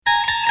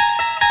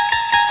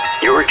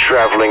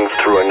traveling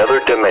through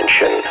another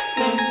dimension.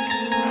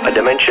 A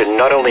dimension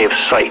not only of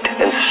sight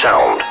and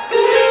sound,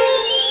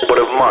 but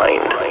of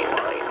mind.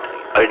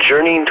 A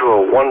journey into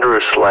a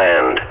wondrous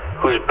land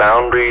whose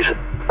boundaries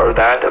are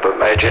that of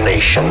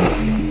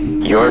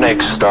imagination. Your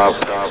next stop,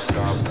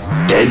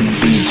 Dead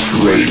Beats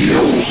Radio.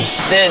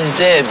 Zed's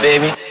dead,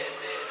 baby.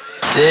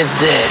 Zed's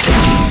dead.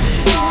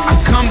 I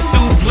come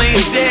through playing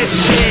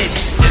Zed's dead.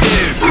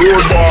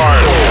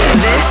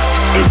 This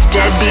is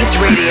Dead Beats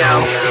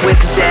Radio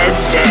with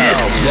Zed's dead.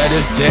 Zed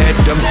is dead,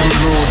 them some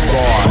rude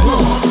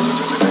boys.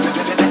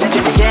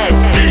 Dead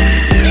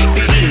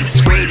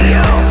Beats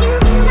Radio.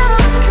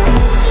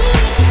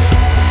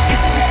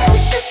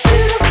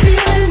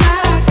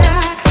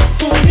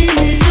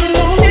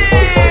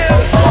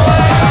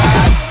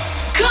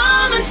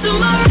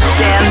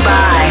 Stand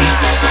by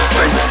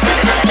for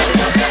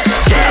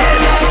Dead.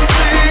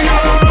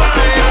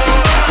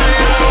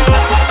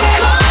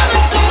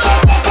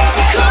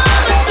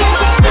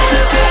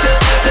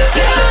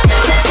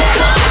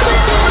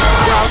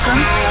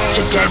 Welcome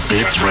to Dead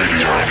Beats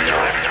Radio.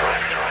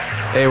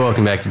 Hey,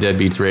 welcome back to Dead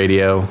Beats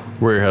Radio.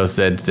 We're your host,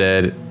 Zed's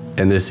Dead,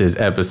 and this is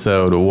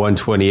episode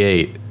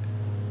 128.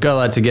 Got a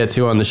lot to get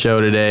to on the show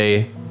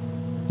today.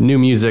 New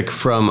music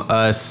from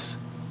us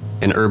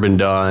and Urban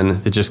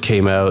Dawn that just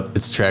came out.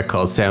 It's a track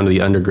called Sound of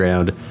the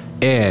Underground,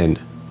 and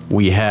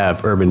we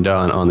have Urban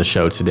Dawn on the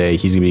show today.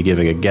 He's going to be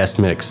giving a guest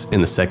mix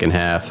in the second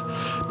half.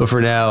 But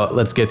for now,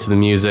 let's get to the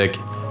music.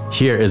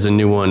 Here is a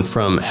new one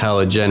from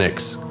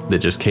Halogenics that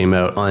just came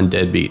out on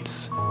Dead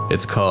Beats.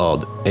 It's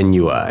called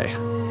NUI.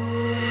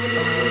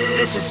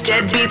 This is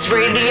Dead Beats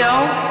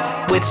Radio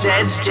with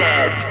Zed's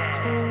Dead.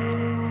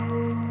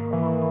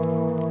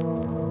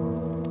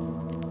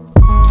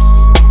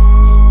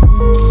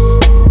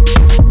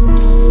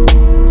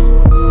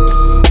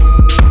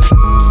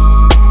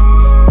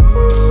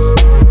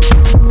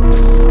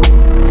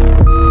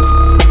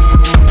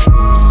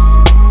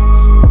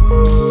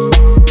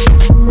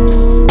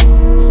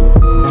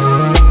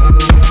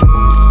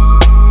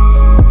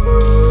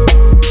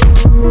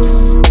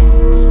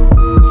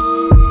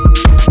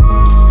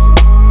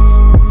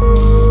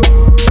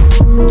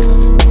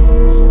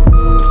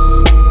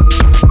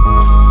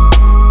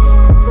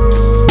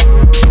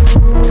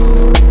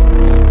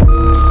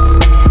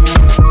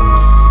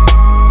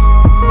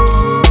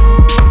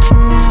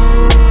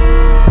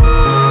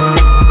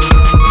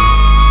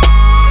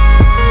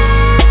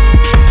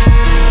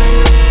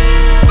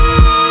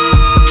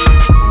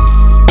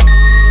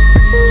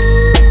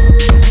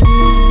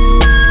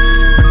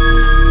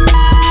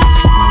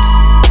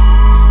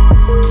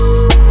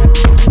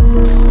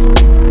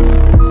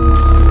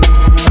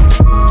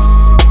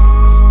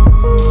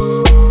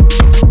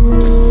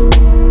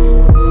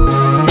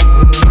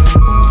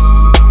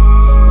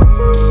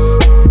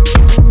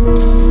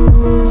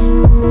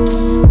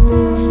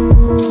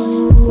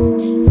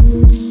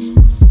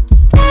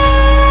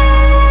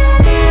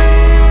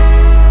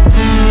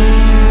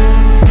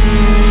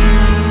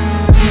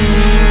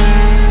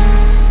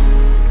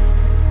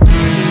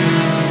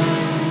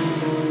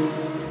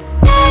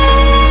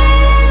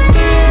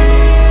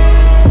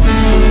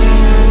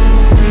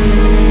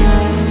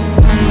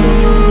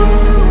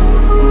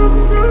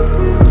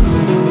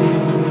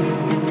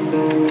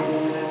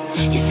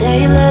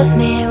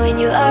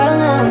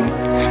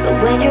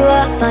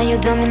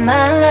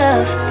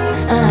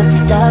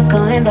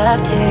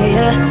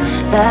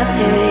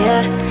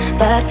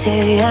 To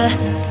you.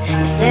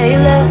 You say you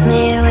love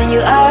me when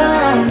you are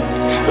alone,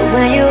 but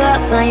when you are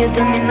fine, you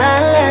don't need my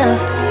love.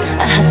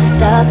 I have to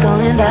start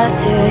going back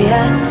to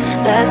you,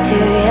 back to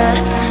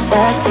you,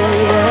 back to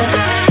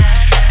you.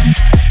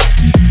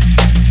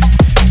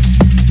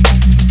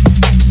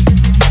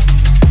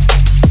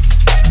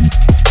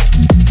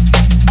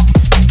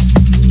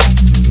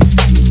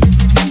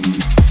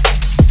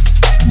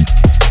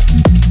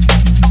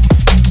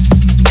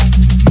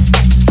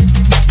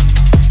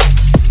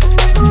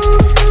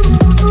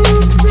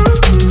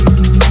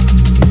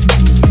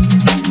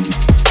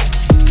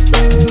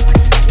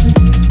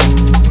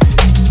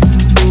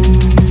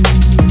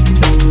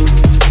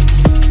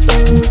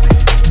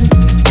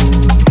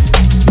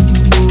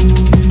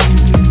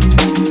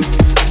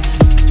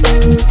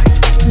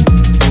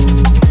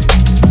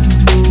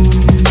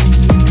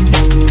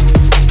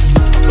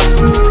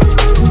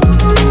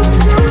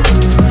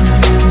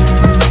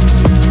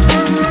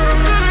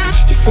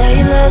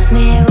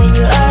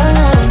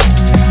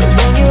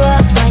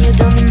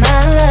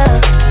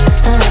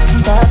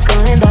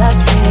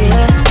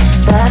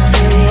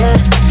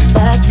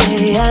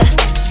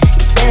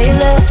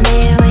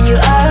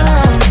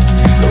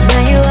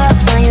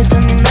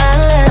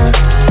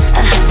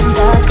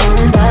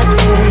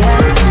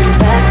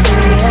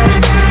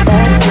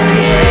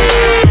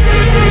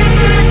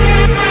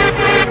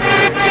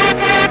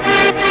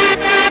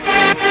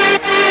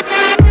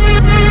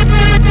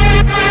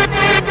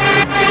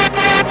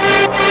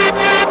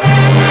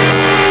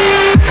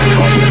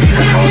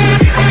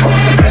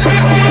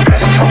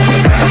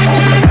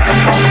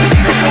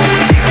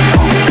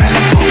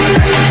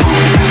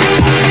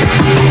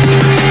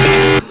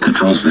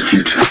 controls the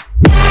future.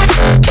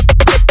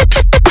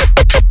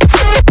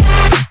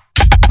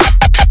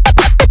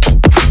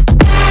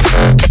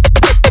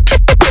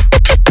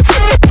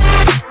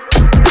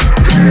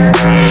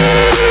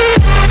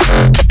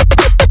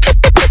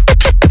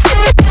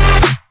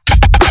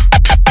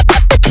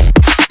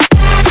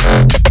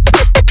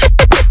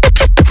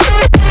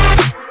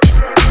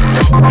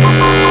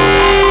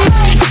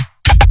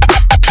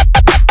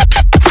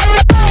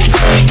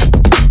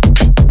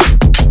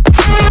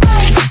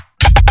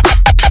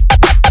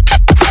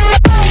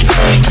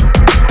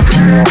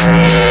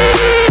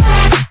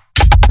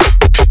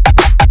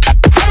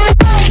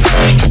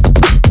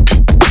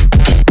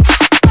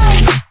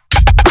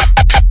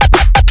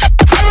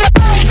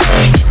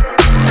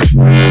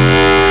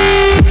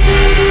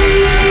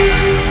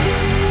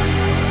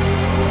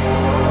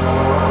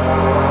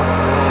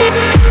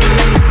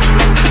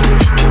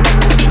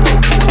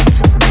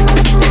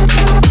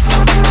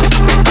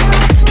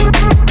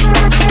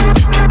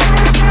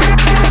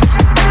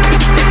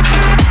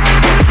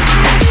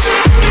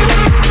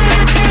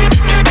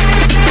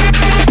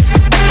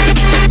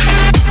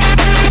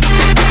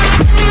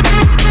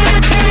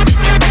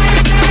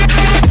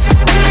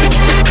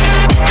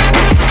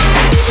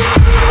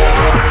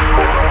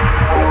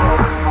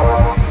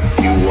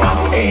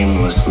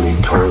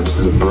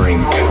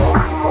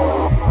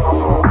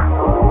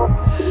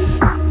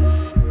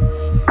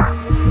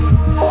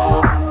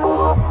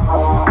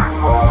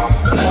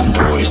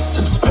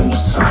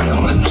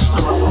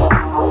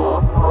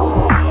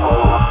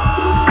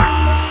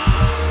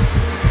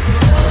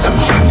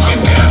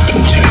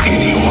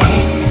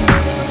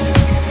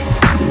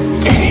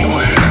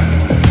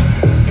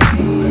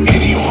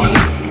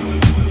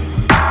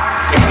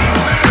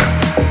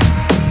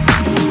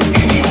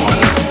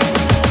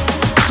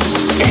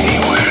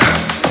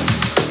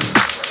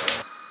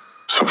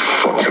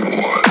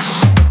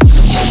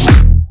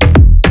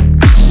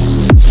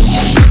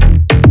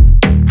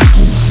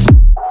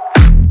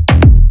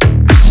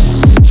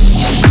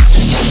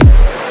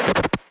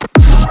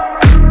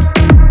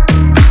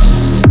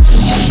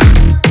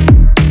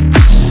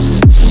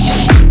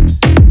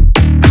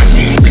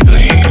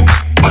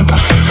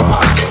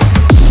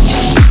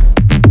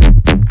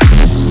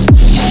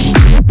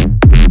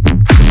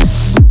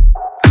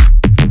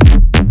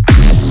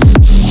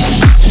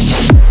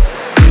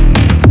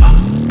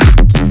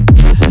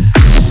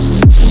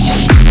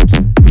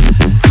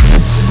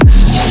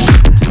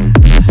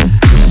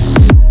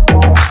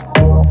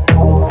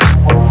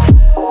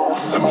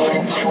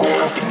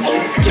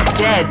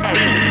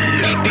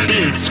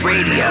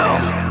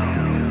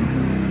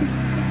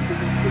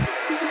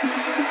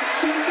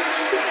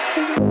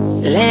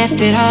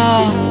 Left it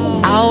all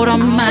out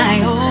on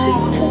my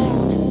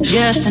own,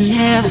 just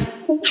never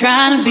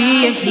trying to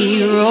be a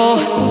hero.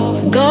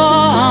 Go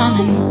on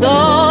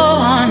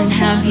and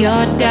have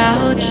your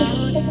doubts,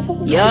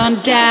 your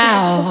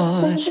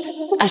doubts.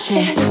 I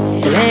said,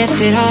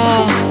 left it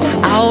all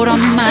out on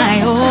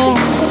my own,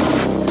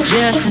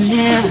 just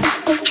never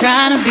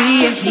trying to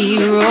be a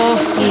hero,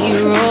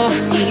 hero,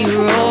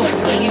 hero,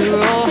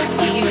 hero,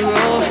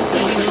 hero,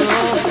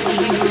 hero,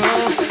 hero,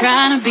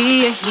 trying to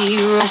be a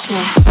hero. I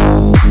said,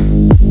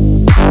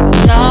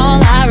 that's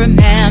all I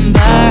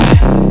remember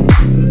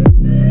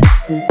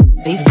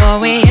before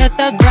we hit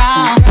the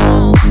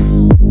ground.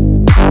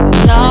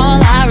 That's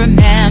all I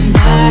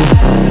remember,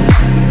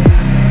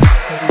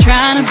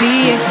 trying to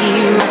be a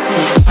hero. I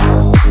said,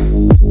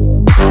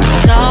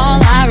 that's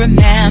all I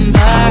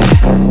remember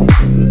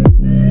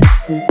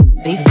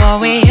before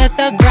we hit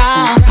the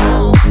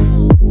ground.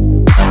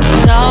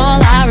 That's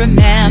all I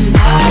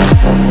remember,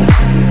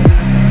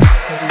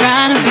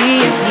 trying to be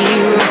a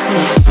hero. I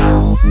said,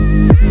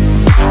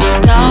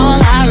 that's all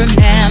I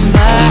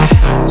remember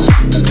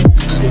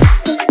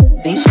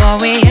before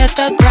we hit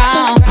the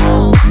ground.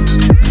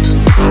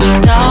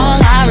 That's all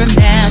I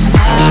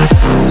remember,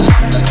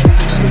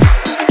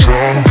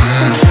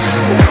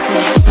 I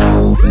said,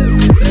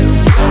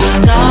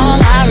 that's all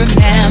I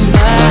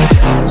remember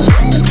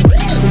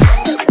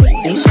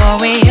before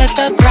we hit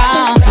the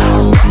ground.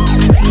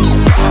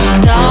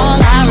 That's all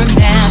I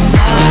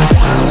remember,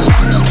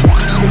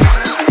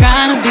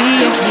 trying to be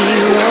a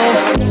hero.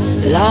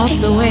 Lost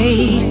the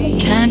weight,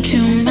 turned to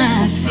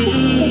my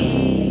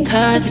feet,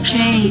 cut the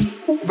chain,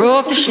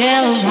 broke the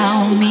shell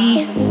around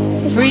me.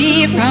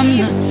 Free from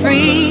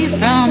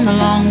the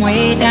long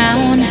way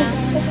down,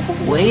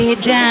 way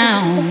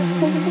down.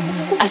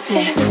 I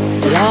said,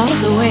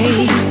 lost the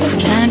weight,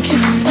 turned to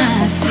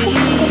my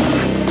feet,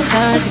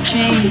 cut the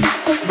chain,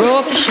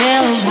 broke the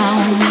shell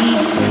around me.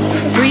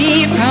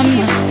 Free from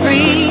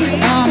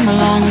the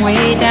long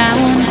way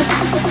down,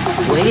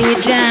 way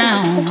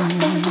down.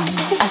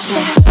 I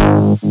said,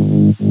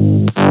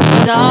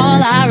 that's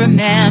all I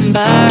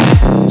remember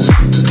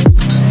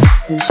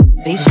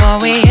before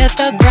we hit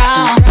the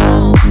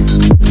ground.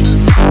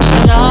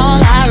 That's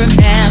all I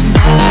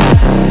remember,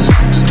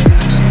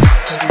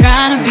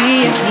 trying to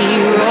be a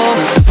hero.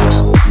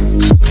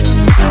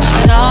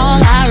 That's all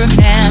I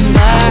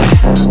remember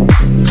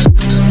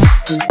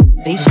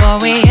before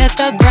we hit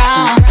the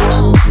ground.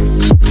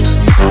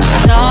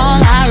 That's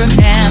all I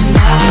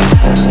remember.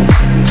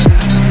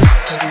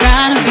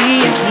 Trying to be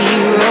a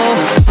hero.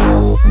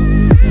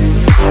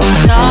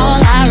 That's all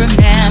I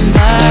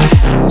remember.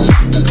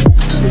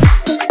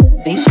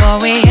 Before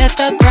we hit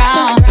the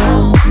ground.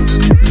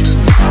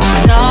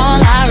 That's all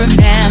I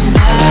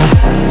remember.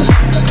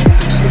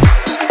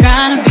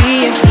 Trying to be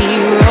a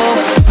hero.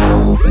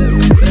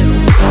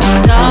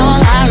 That's all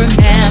I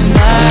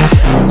remember.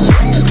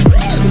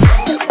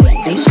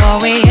 Before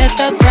we hit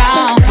the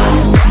ground.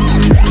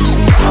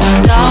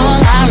 That's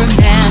all I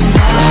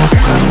remember.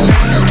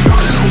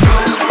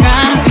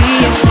 Trying to be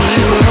a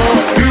hero.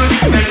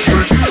 Music make you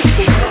lose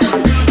control.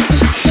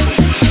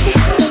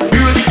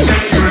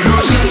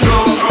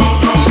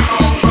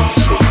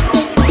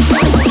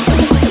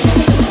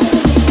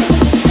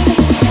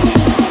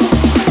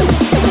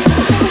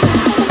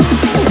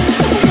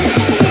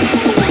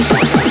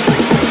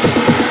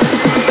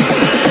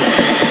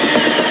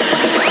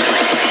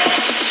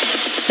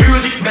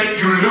 Music make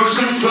you lose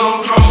control.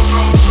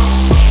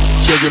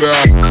 Check it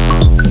out.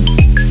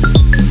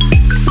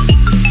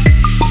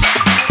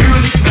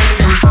 Music make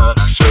you lose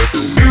control.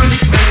 Music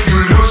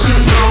make you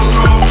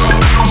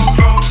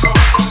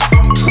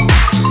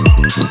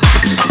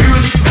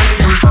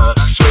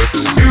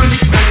lose control.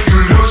 Music make you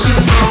lose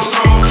control.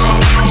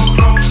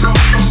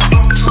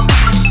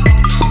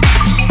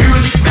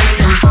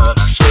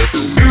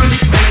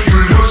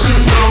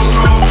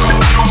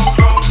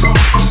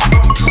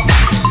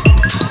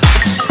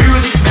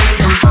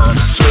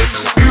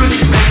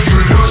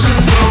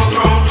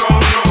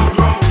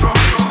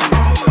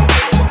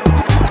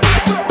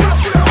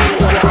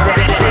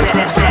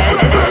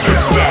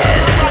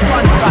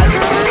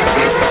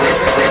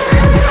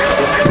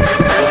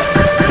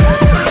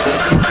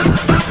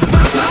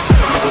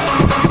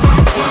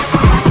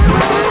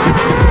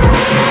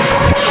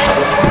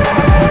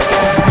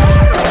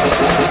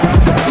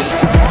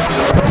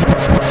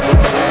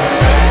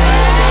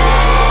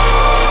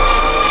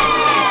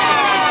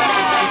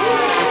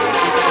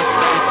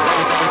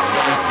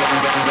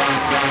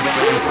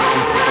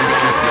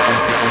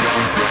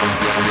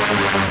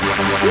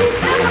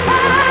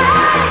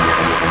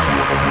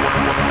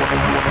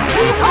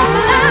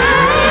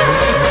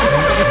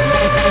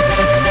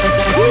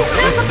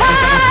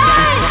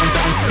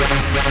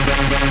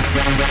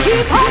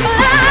 Keep hope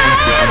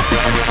alive.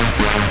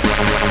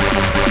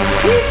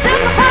 Keep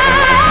sense of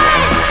pride.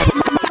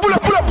 Pull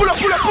up, pull up, pull up,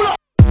 pull up, pull up.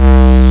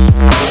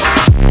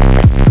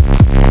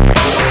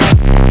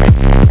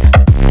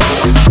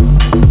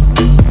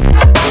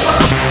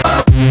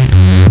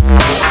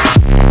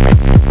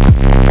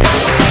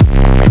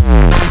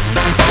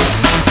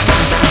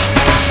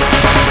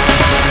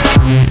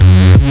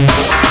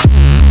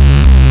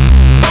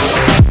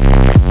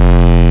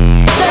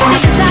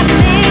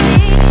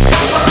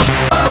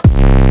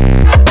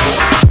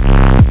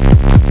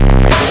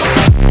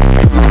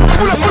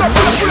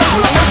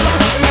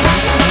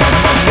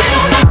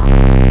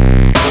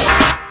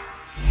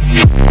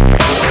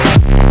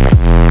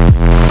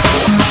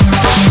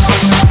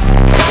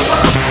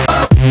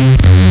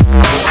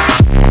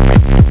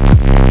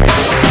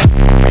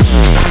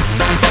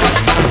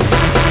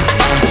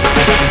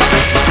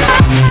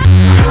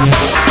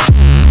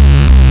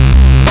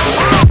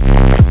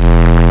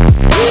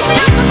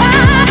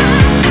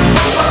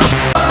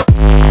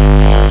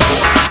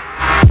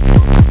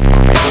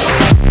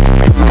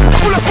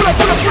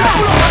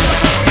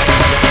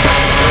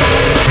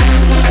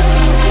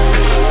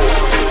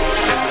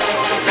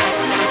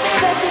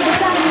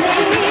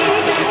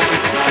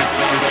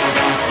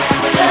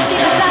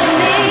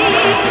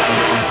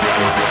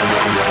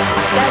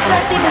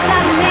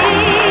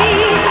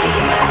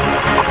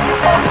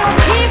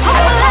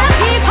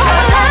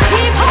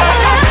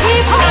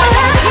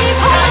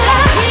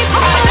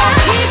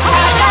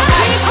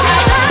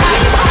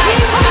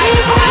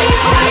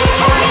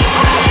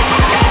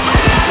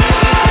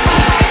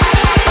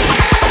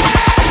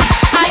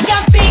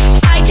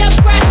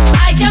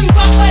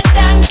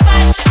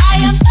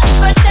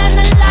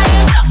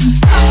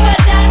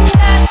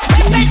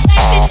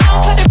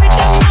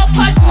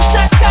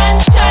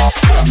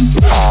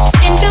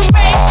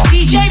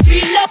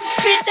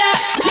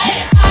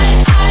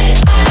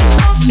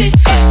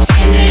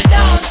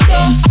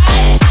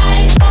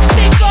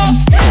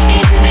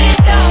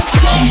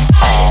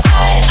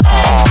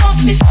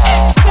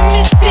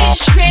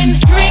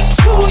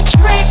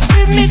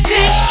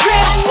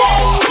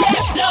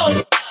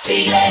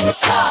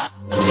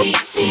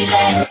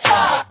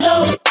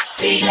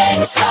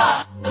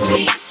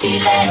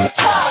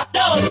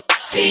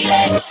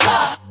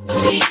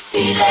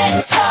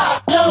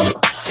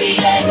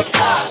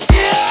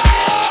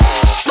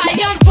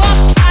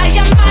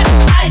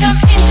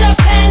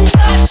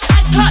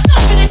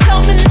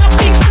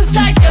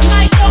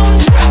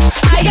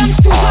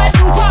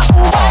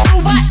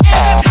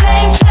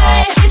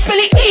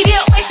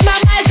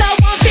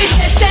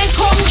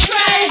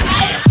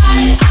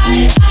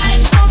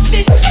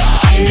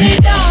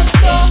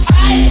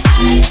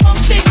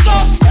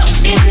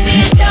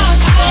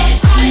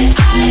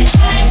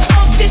 I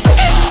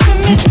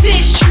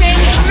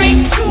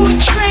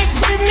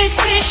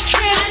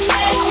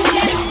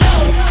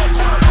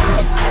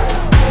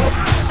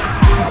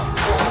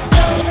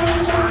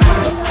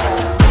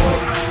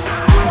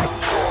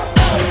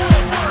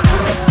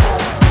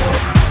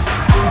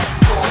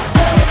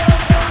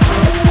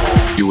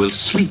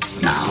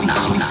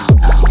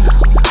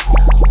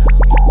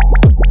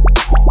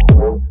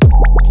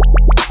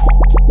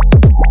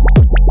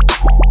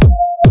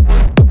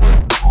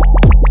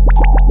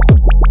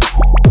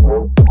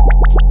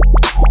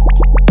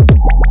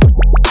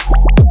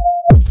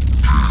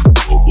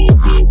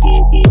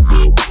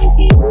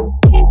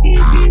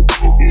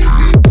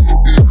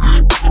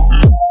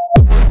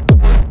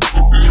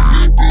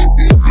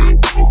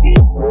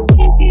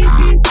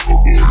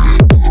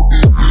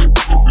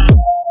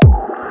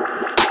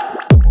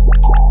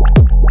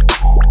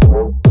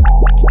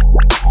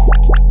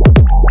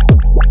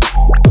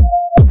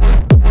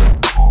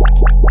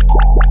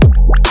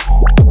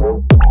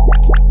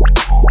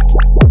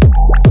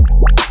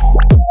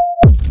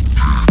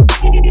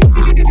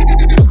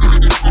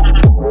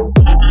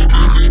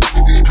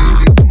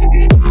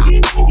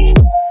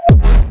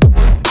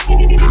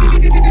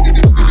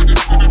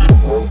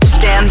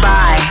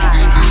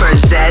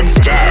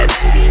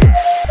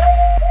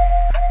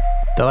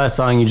last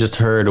song you just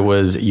heard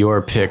was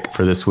your pick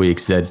for this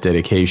week's Zed's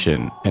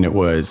Dedication, and it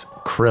was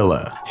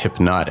Krilla,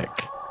 Hypnotic.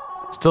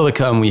 Still to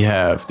come, we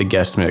have the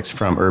guest mix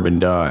from Urban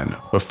Dawn,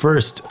 but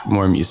first,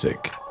 more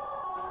music.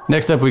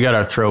 Next up, we got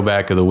our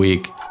throwback of the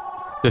week.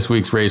 This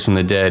week's Raised from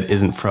the Dead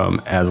isn't from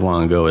as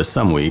long ago as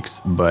some weeks,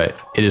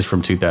 but it is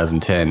from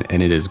 2010,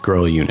 and it is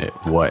Girl Unit,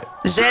 What?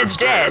 Zed's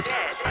Dead,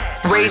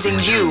 raising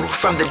you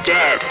from the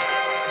dead.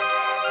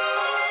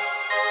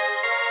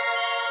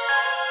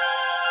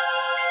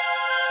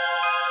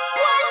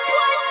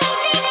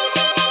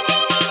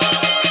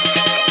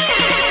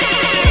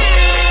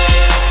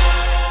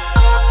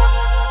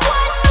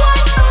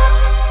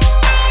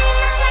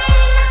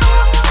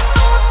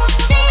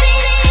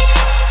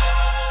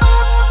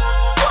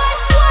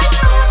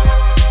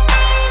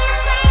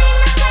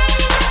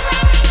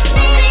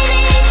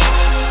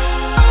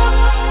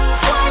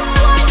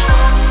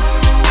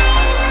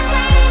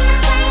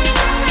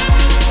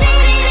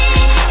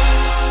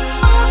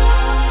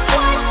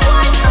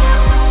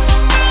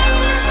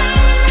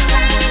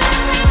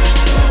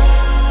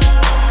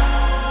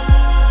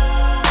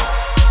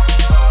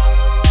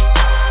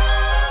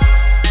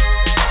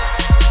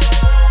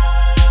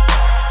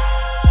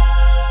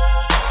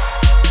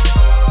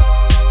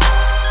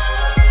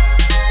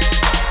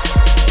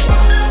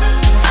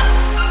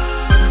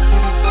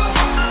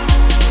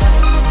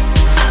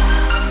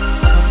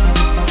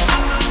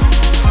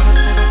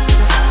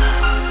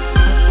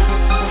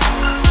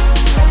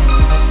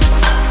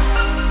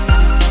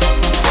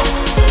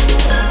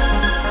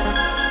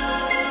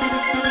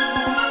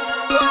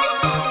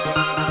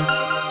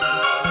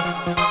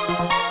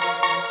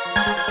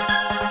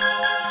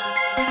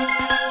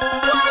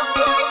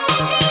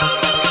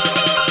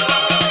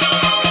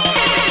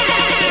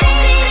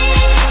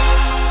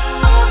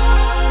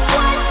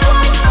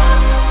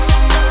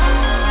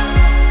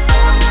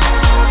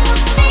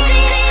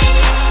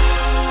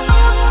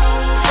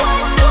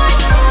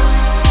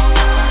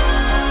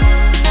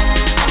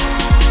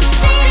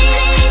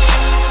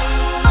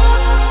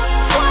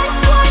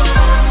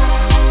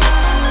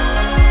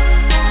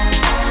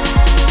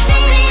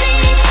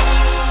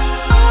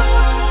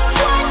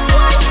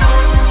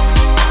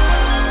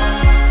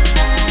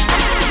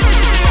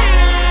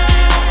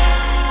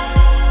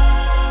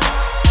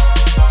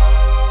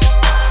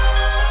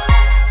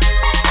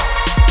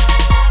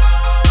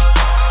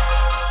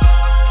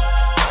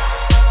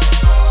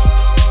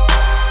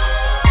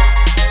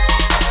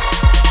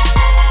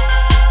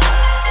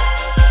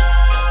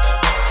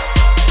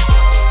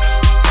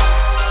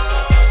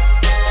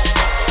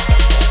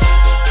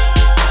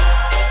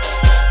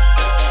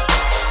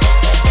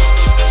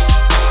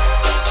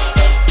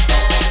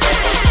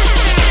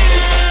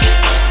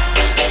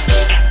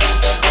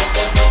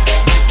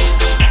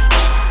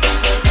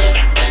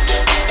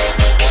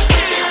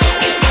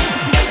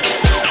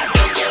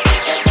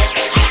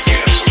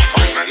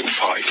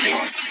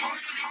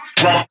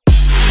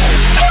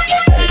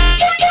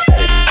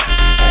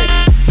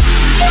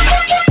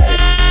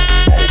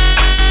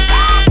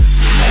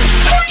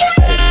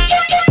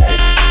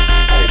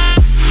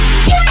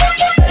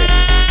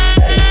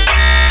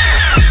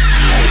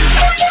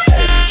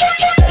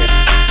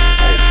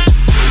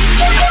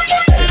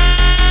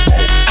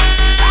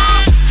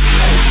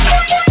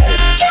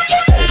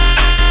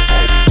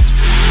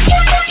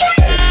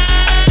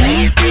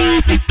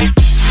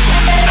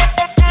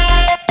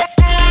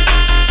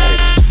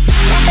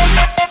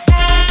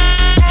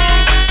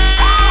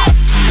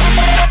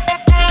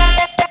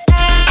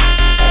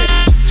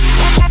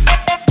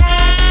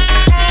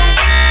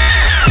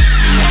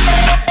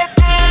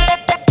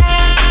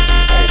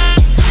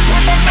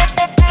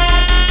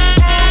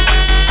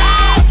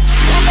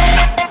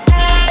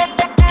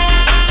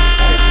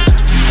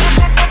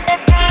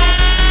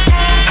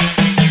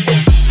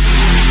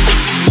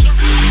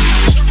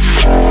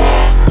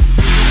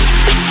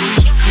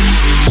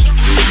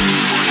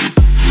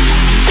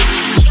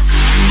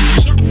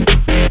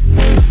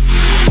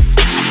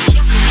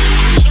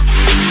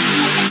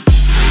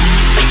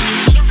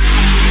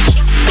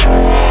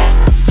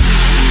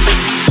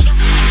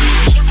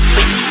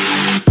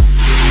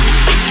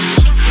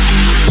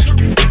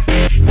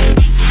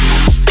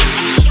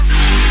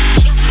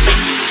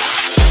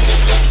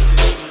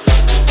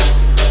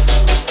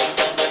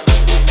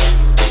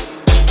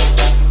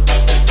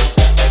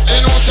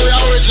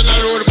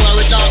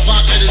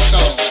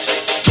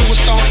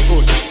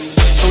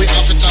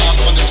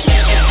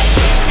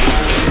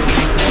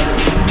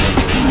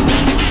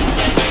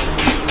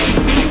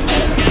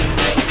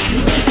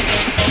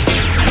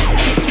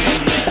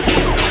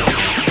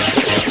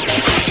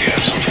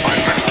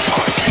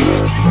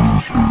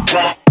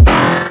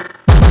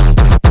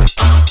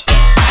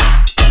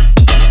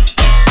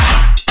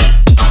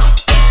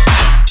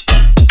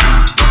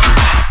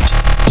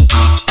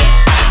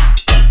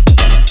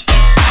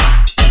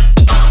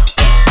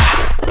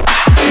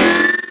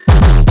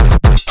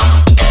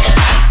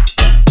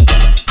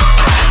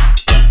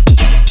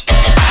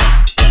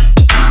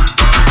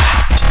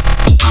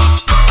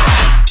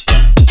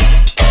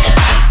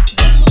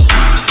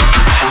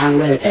 song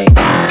will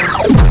take.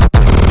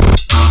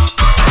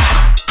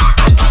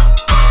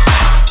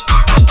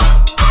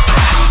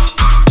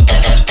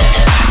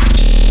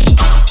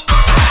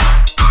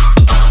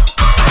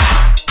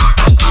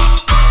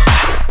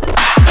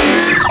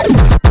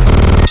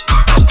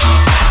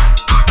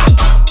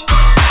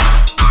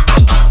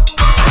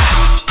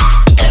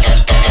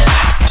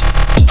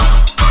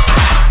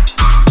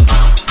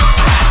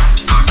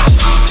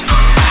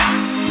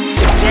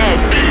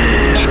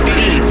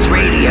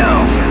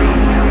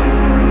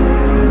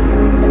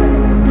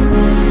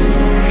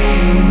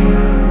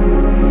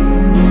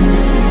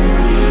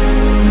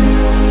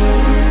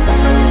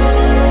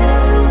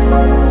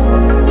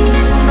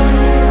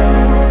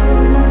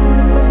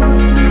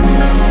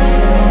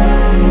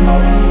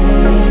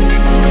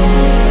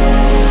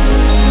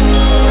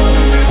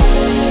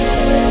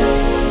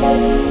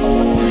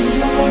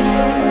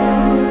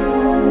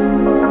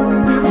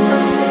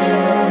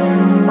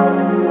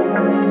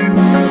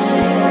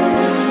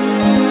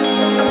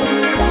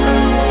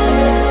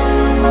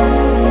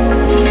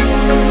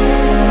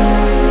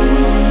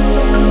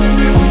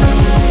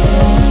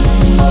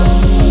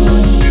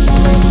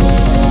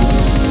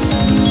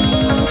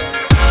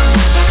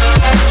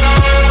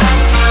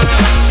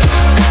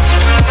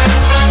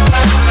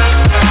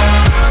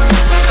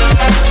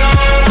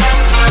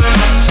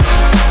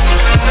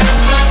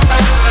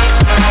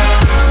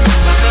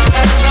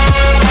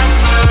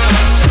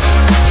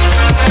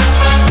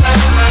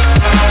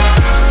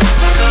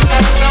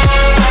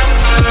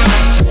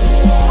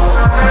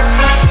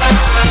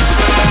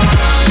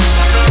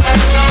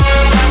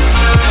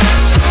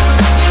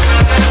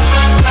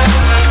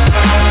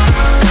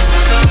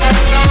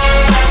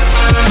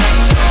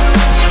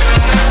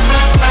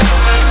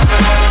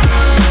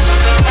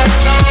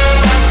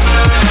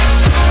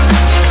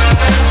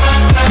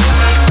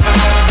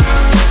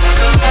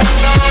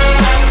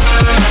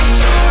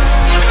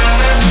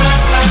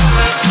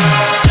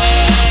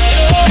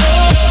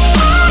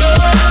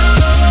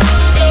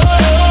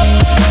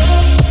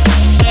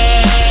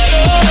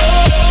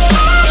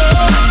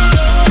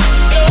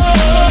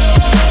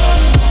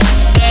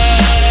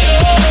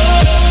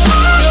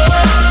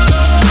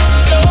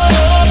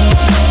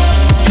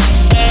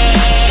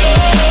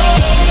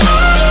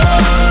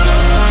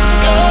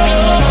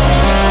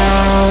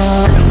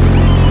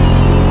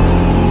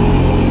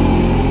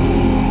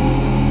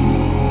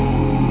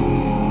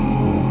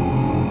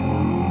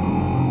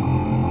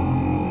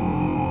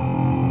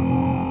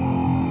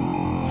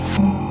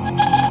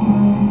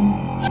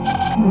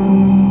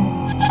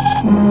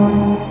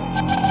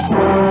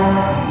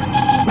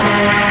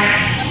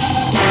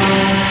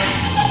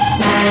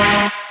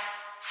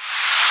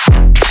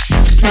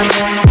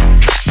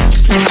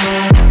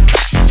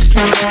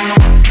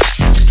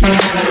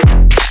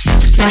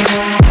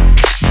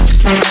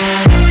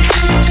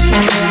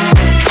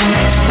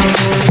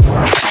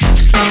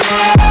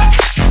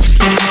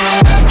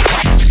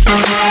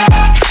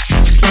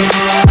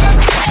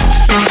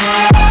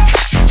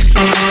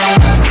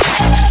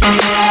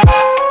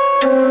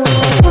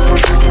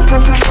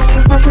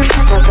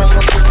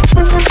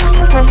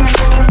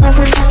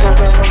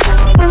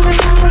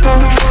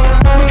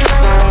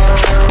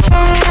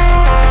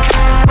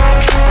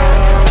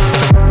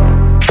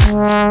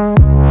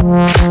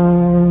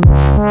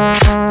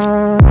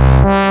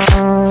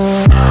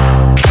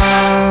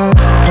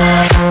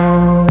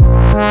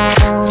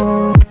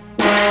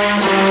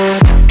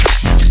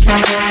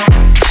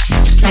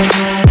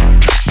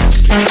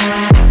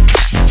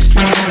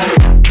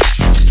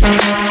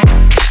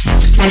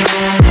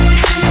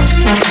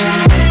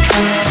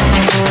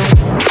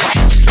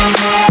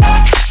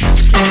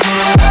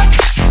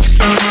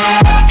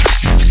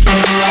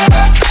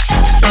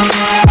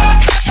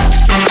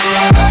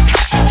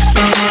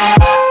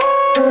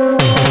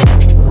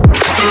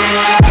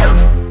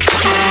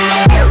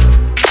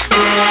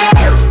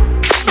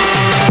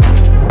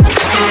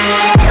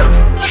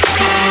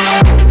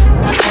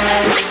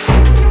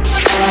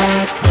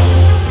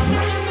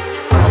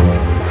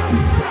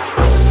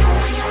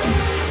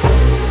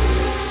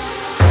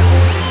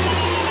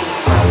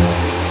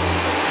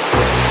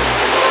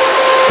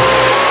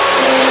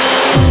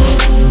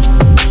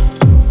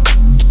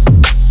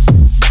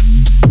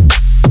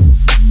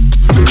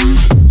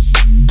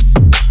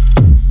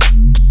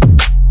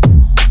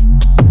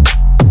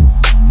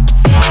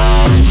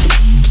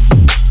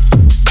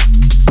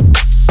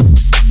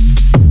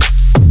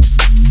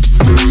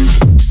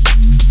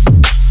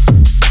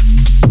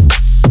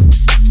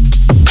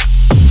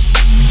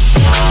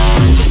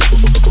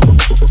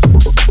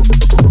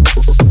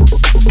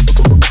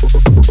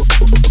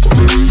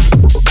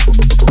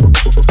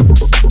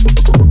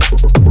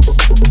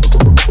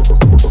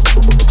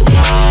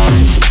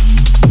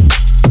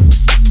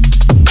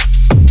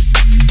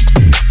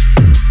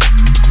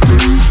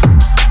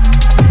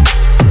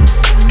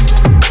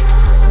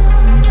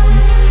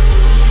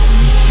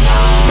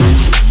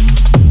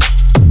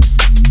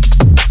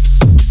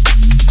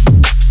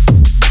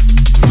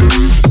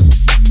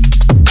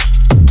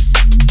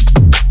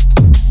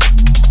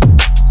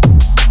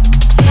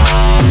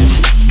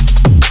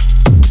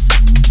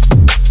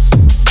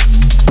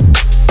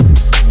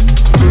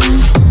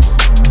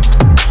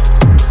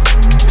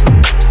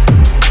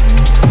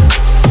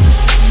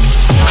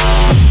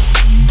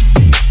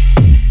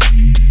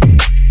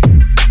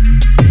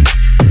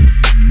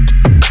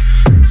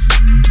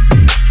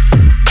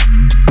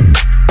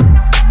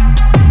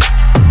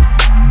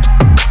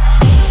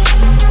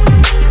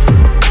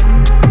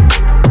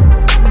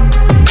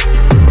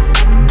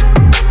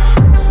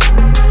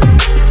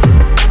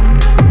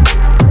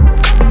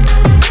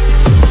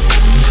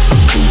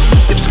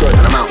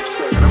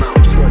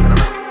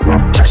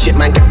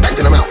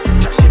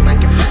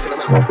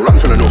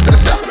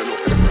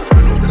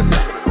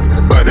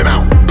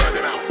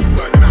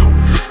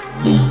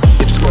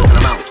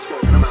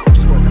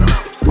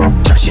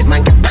 shit,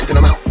 man, get back to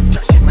them out.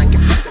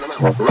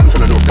 Run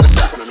from the north to the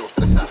south.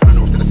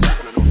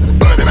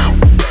 Burn them out.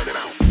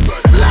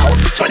 Loud,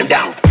 turn them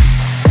down.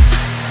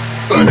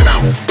 Burn them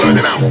out. Burn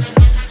them out.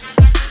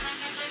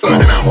 Burn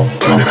them out.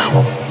 Burn them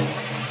out.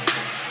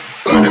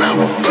 Burn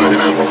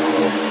them out.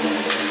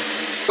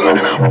 Burn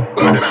them out. Burn them out.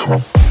 Burn them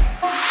out.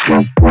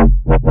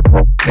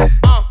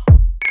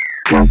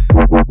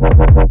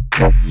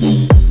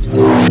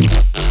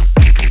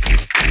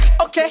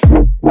 Okay.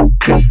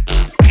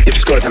 Dip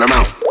skirt and I'm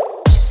out.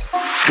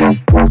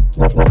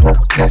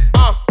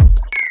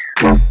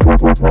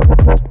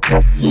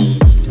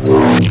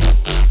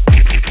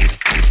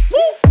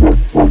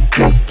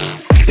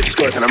 Dip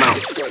skirt and I'm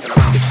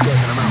out.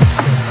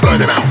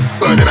 Burn it out.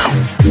 Burn it out.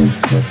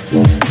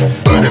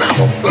 Burn it out.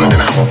 Burn it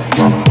out.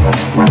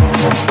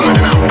 Burn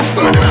it out.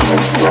 Burn it out.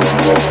 Burn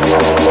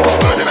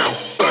it out.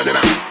 Burn it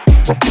out.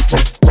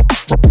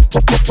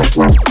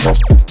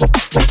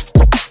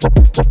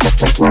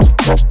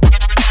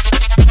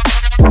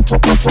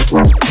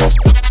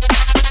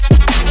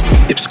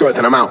 Dip skirt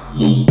and I'm out.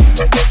 Get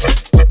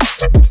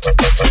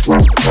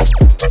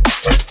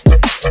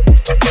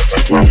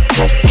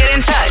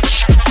in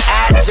touch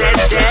at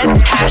ZedDead,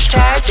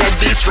 hashtag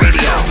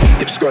DeadBeatsRadio.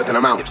 Dip skirt and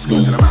I'm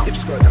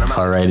out.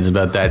 All right, it's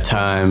about that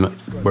time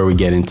where we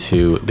get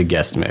into the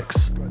guest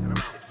mix.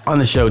 On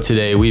the show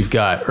today, we've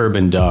got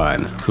Urban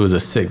Dawn, who is a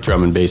sick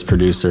drum and bass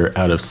producer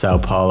out of Sao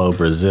Paulo,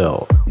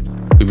 Brazil.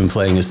 We've been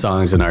playing his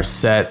songs in our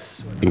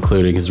sets,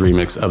 including his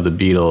remix of the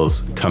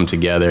Beatles' Come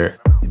Together.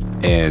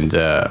 And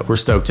we're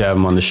stoked to have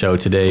him on the show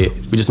today.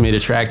 We just made a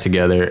track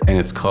together, and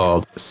it's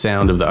called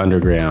Sound of the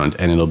Underground,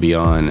 and it'll be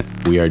on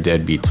We Are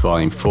Dead Beats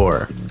Volume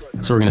 4.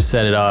 So we're going to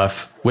set it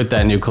off with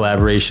that new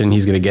collaboration.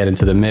 He's going to get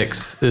into the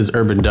mix. This is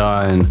Urban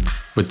Dawn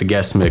with the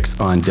guest mix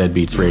on Dead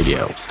Beats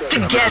Radio.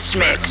 The guest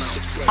mix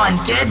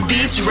on Dead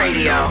Beats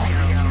Radio.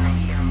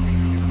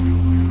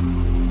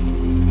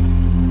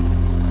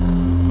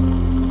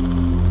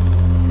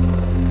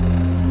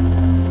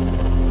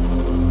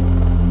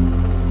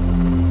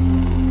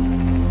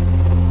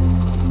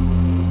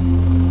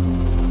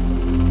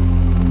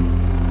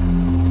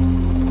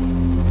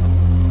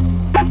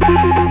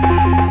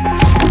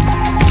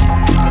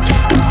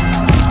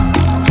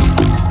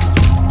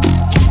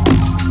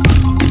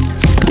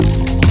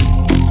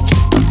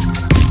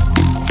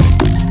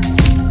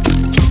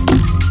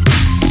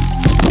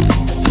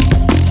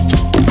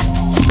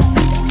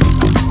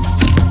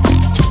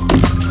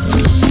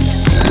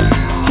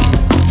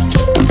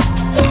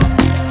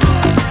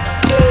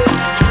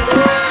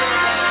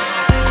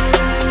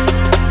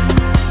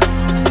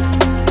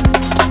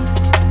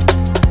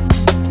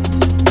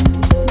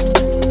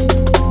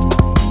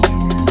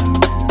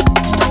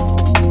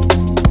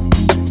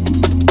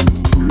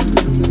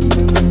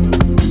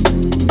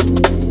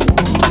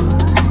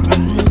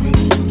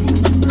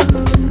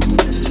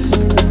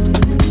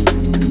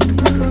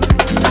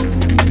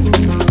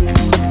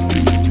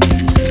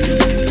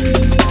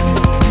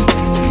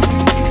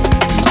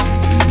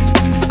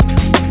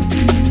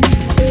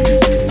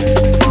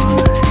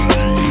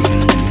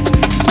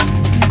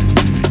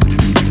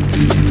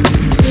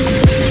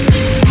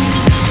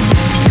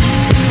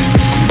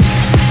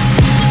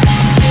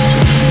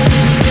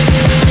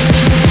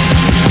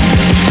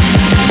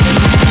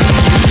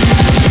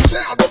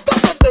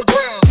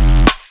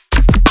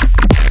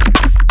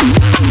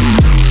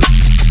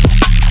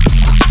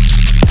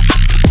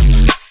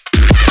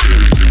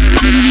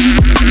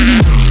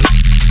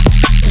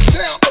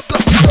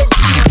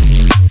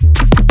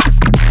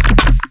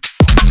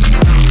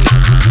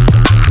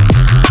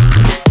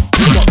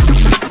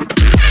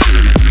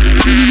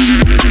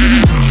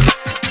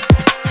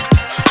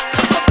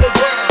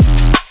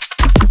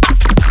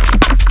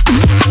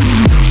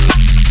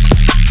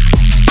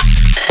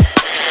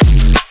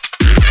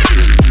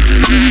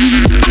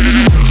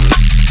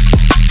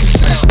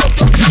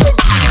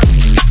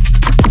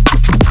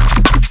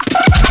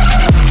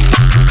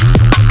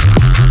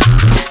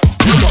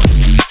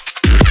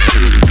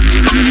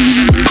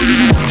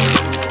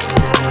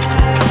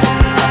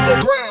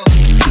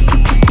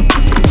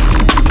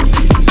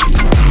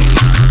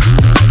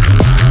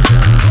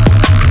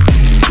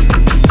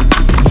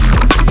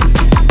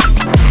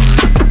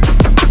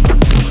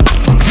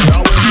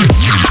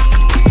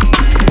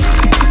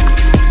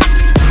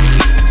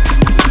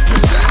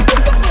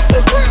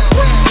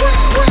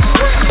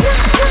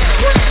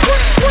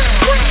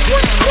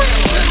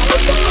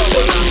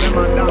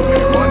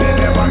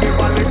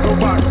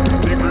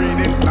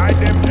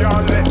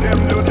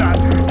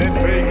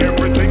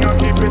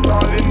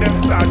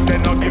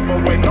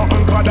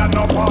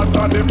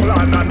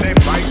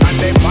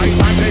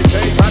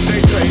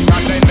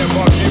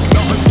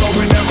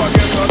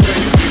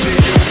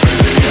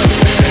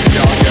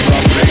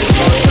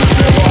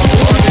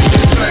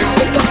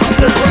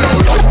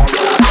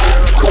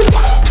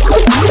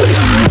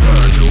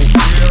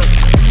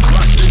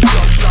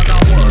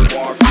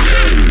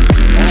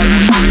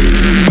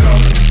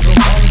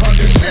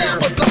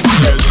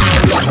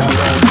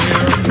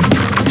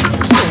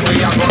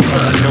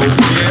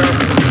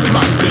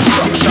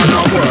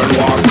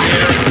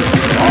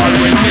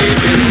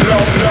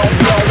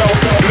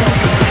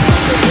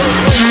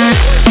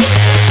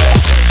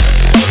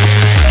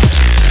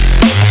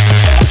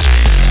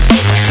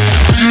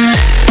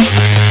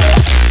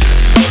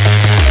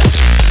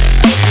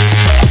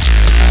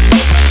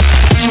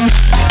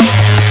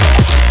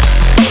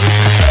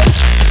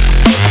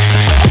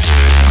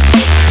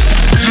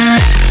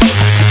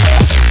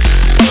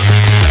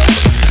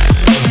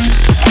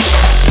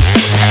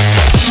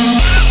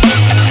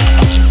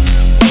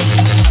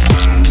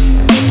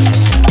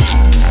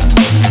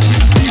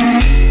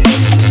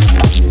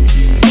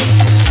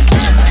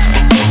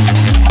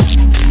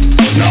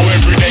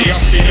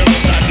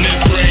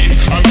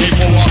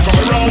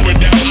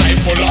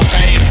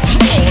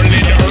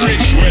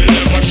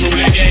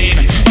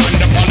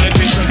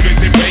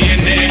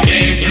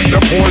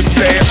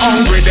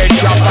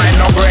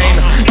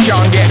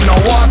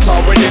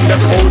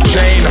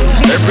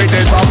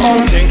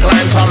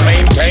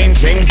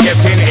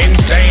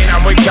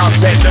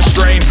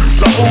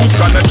 Who's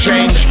gonna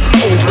change?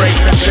 Who'll break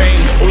the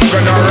chains? Who's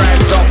gonna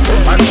rise up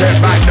and take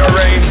back the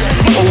reins?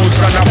 Who's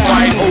gonna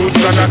fight? Who's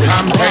gonna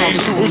campaign?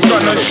 Who's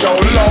gonna show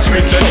love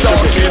in the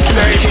darkest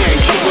days?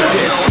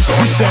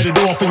 You set it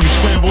off and you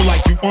scramble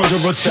like you under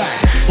attack.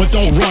 But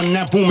don't run,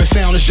 that booming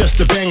sound is just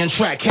a banging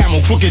track.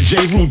 Camel, crooked J.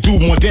 Rue do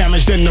more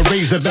damage than the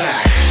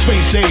Razorback.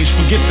 Space age,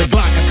 forget the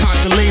Glock, I cock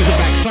the laser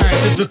back.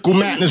 Scientifical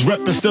madness,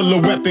 reppin' still a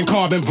weapon,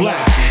 carbon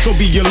black. So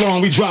be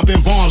alarmed, we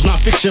dropping bombs, not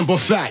fiction but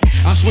fact.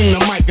 I swing the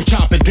mic and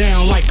chop it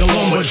down like a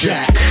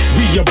lumberjack.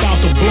 We about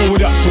to blow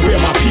it up, so where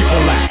my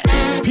people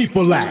at?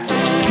 People at,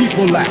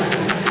 people at.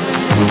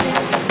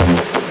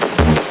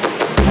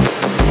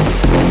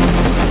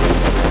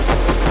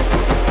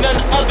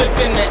 None other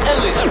than the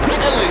illest.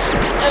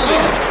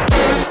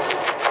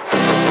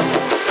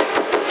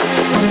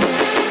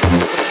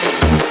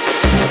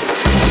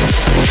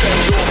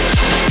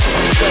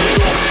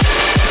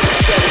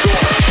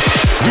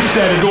 We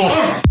set it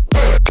off.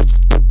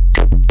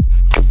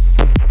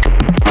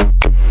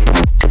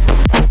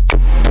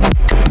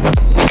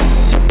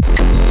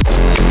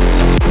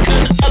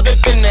 None other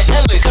than the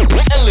illest.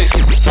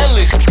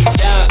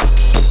 Yeah.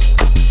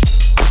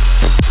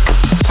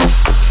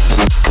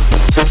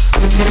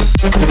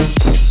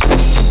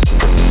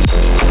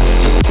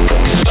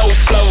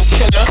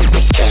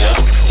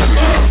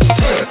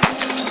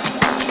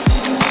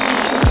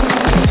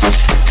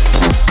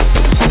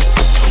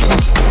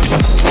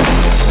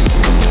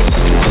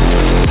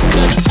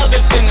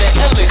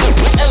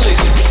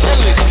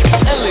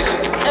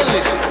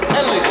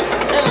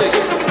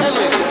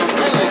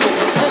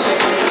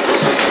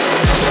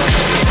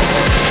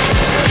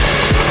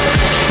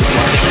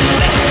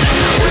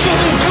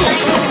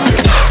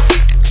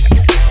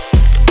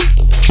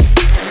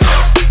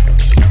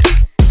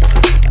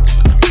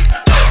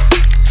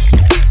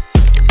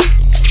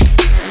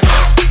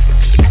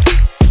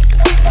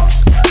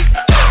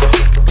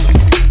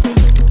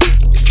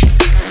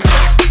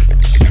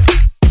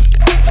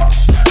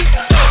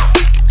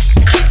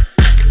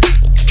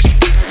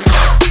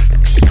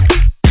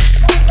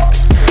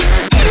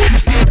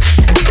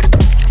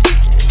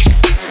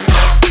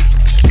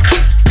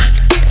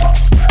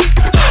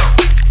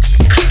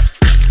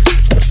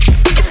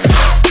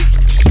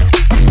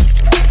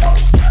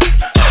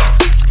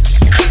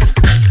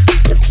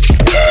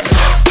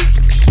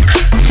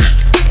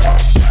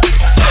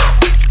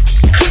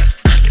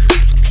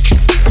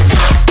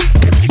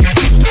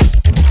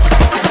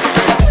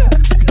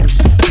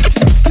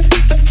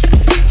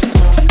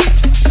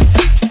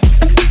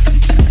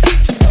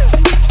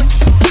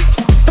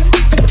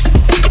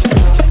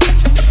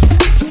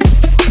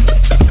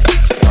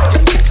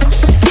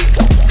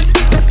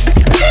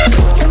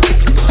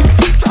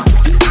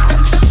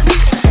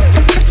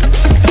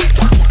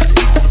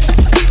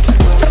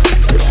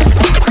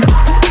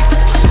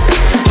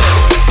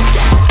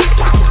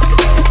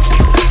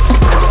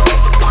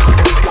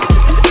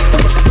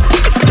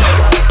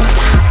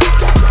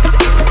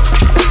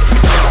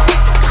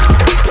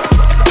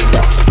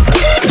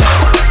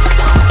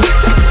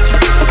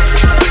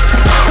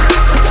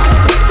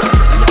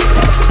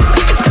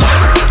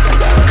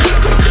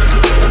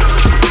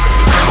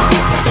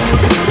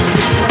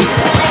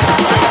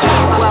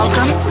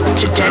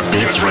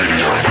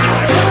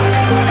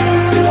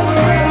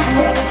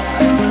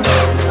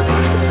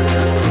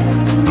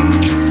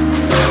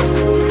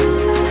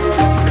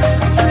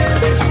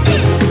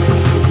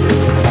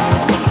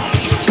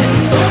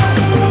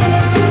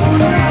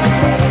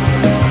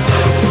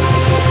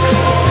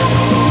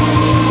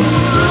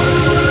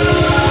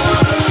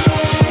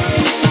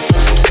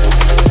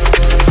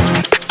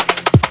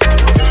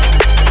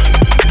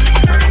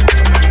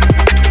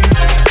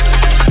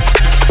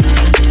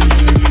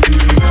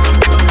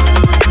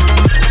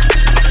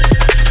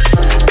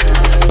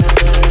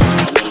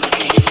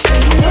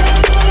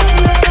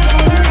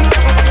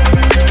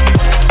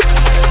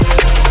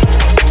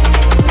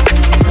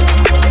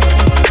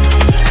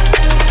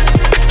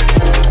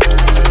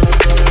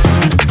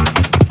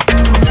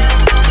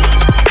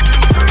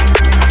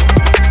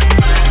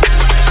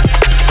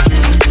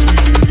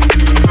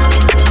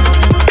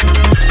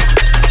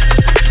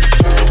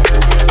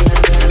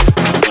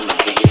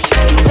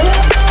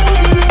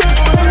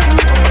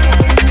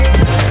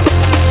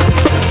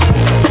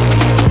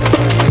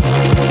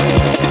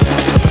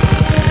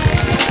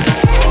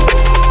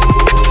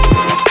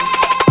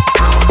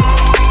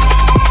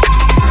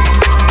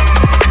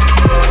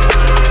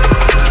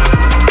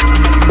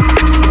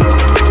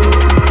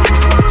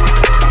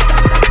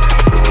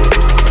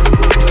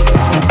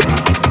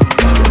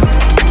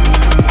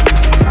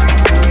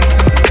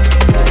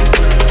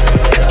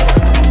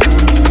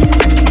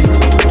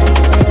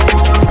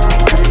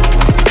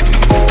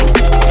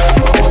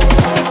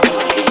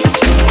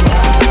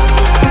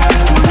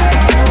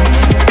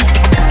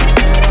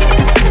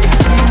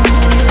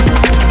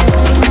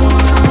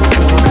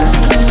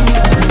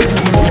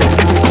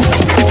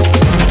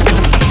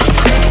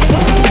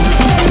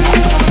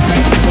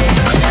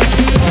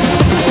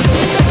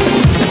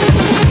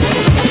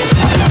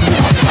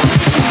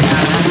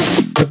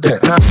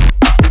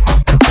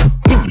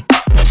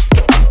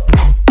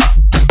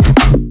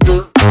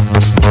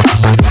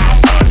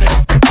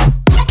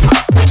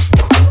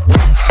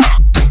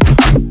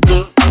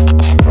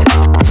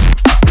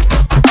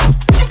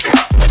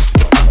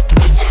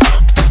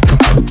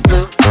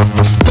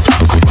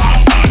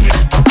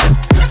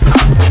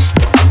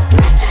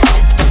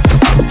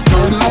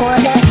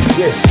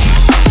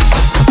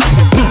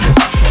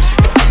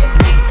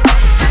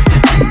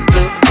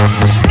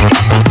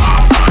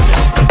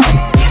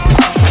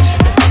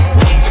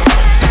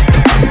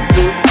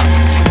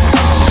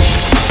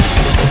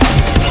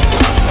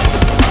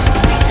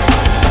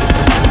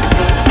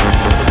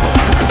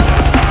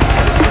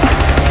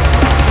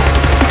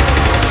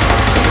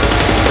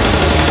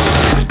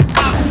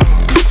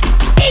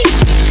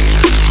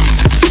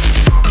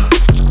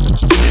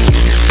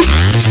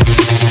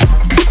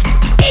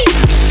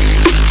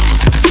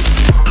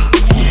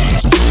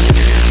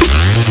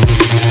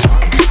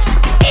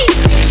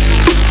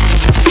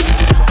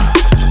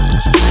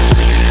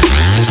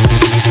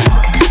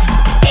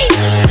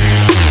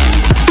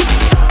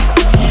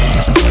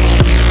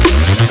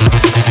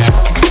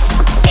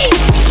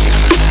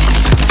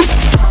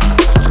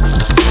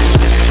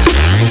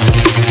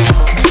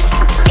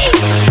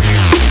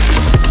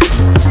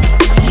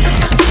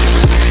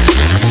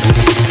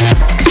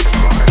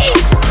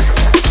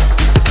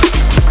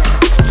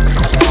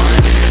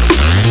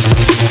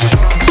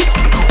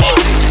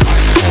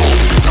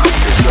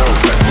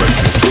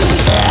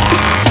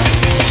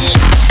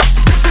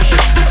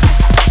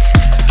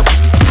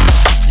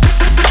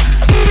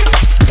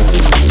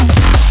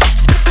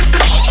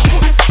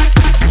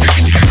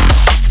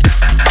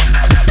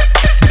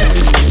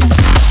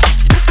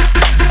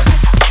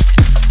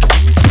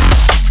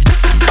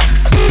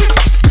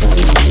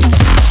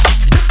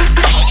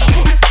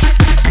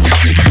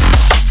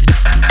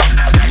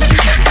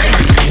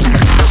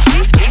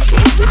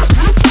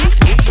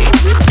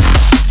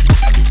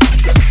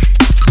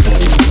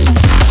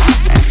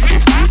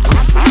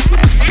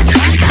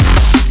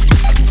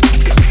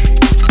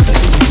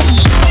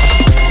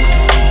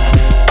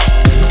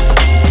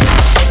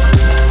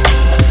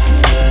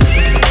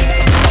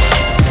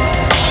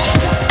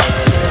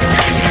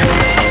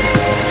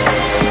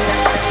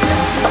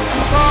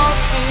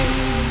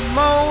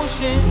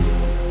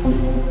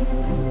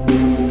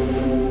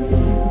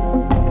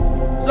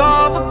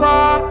 All the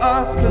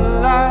parts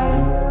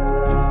collide.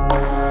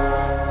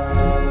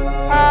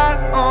 High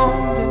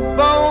on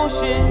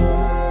devotion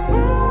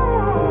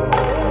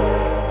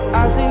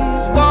as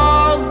these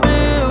walls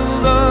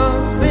build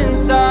up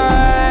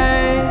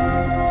inside.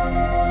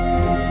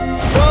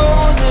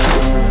 Frozen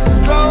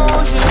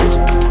explosion.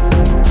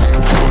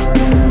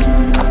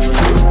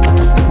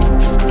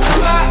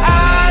 My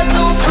eyes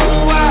open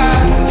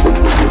wide.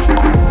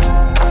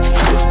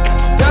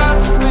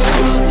 Dust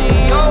fills the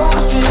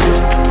ocean.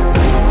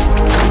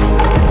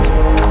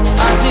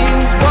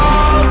 These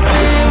walls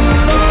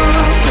build up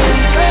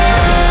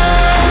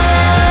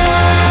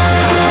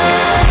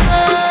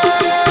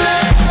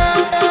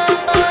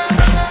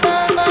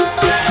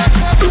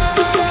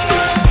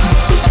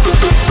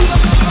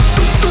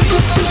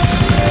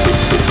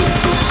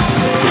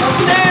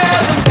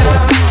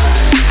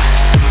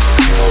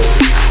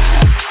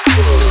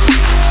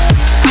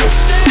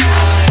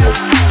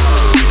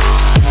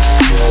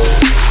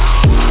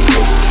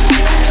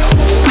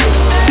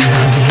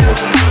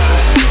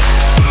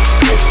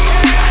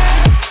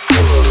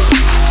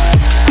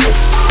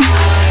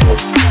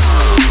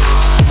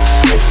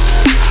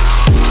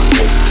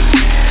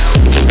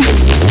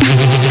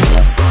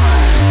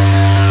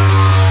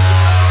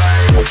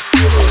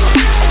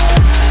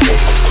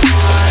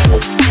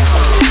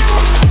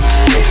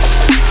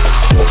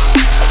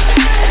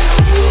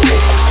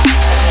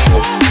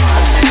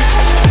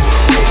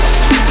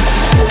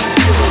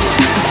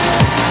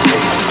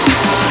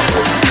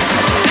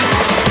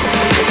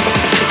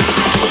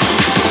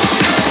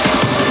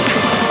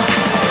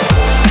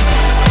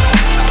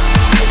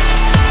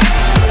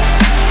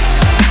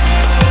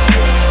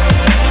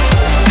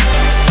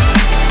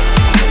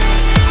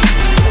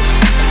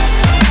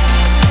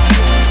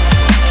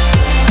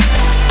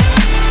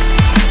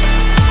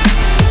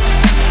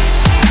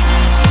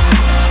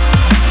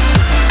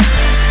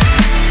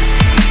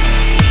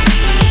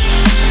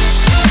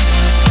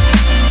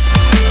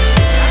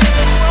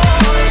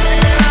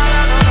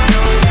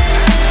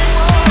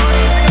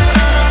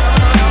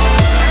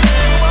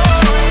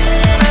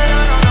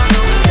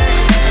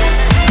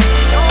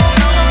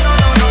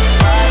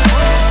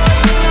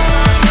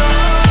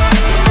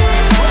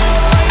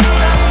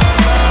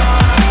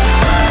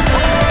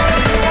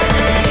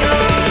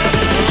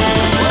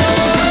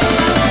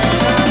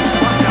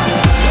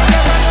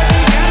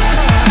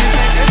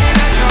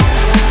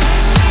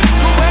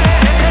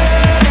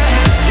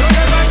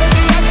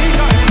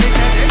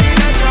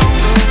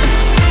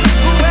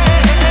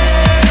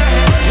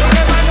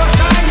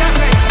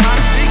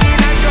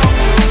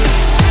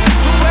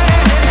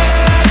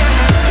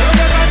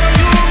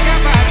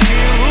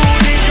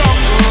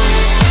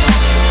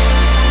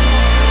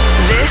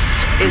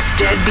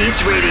Dead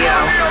Beats Radio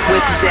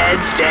with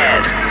Zed's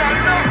Dead.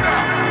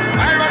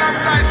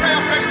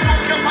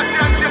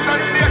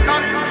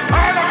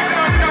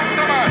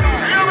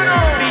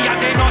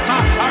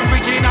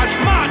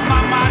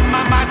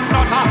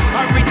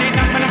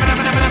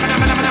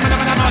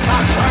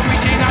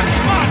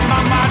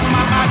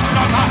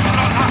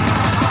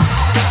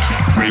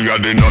 Me a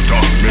the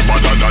nutter, me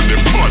better than the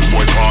bad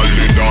boy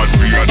calling Darth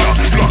Vader.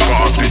 Block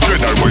off the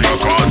Jedi where you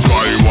call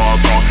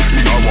Skywalker.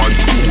 In a one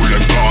school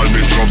and call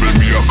me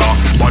troublemaker.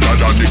 Better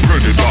than the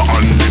Predator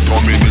and the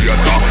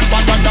Terminator.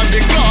 Better than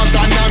the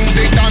Gorgon and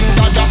the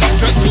Dandada.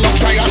 Set to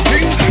try a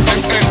thing,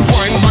 them head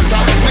wine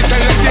butter. Me tell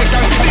the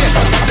Jason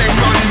status that they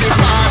run the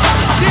border.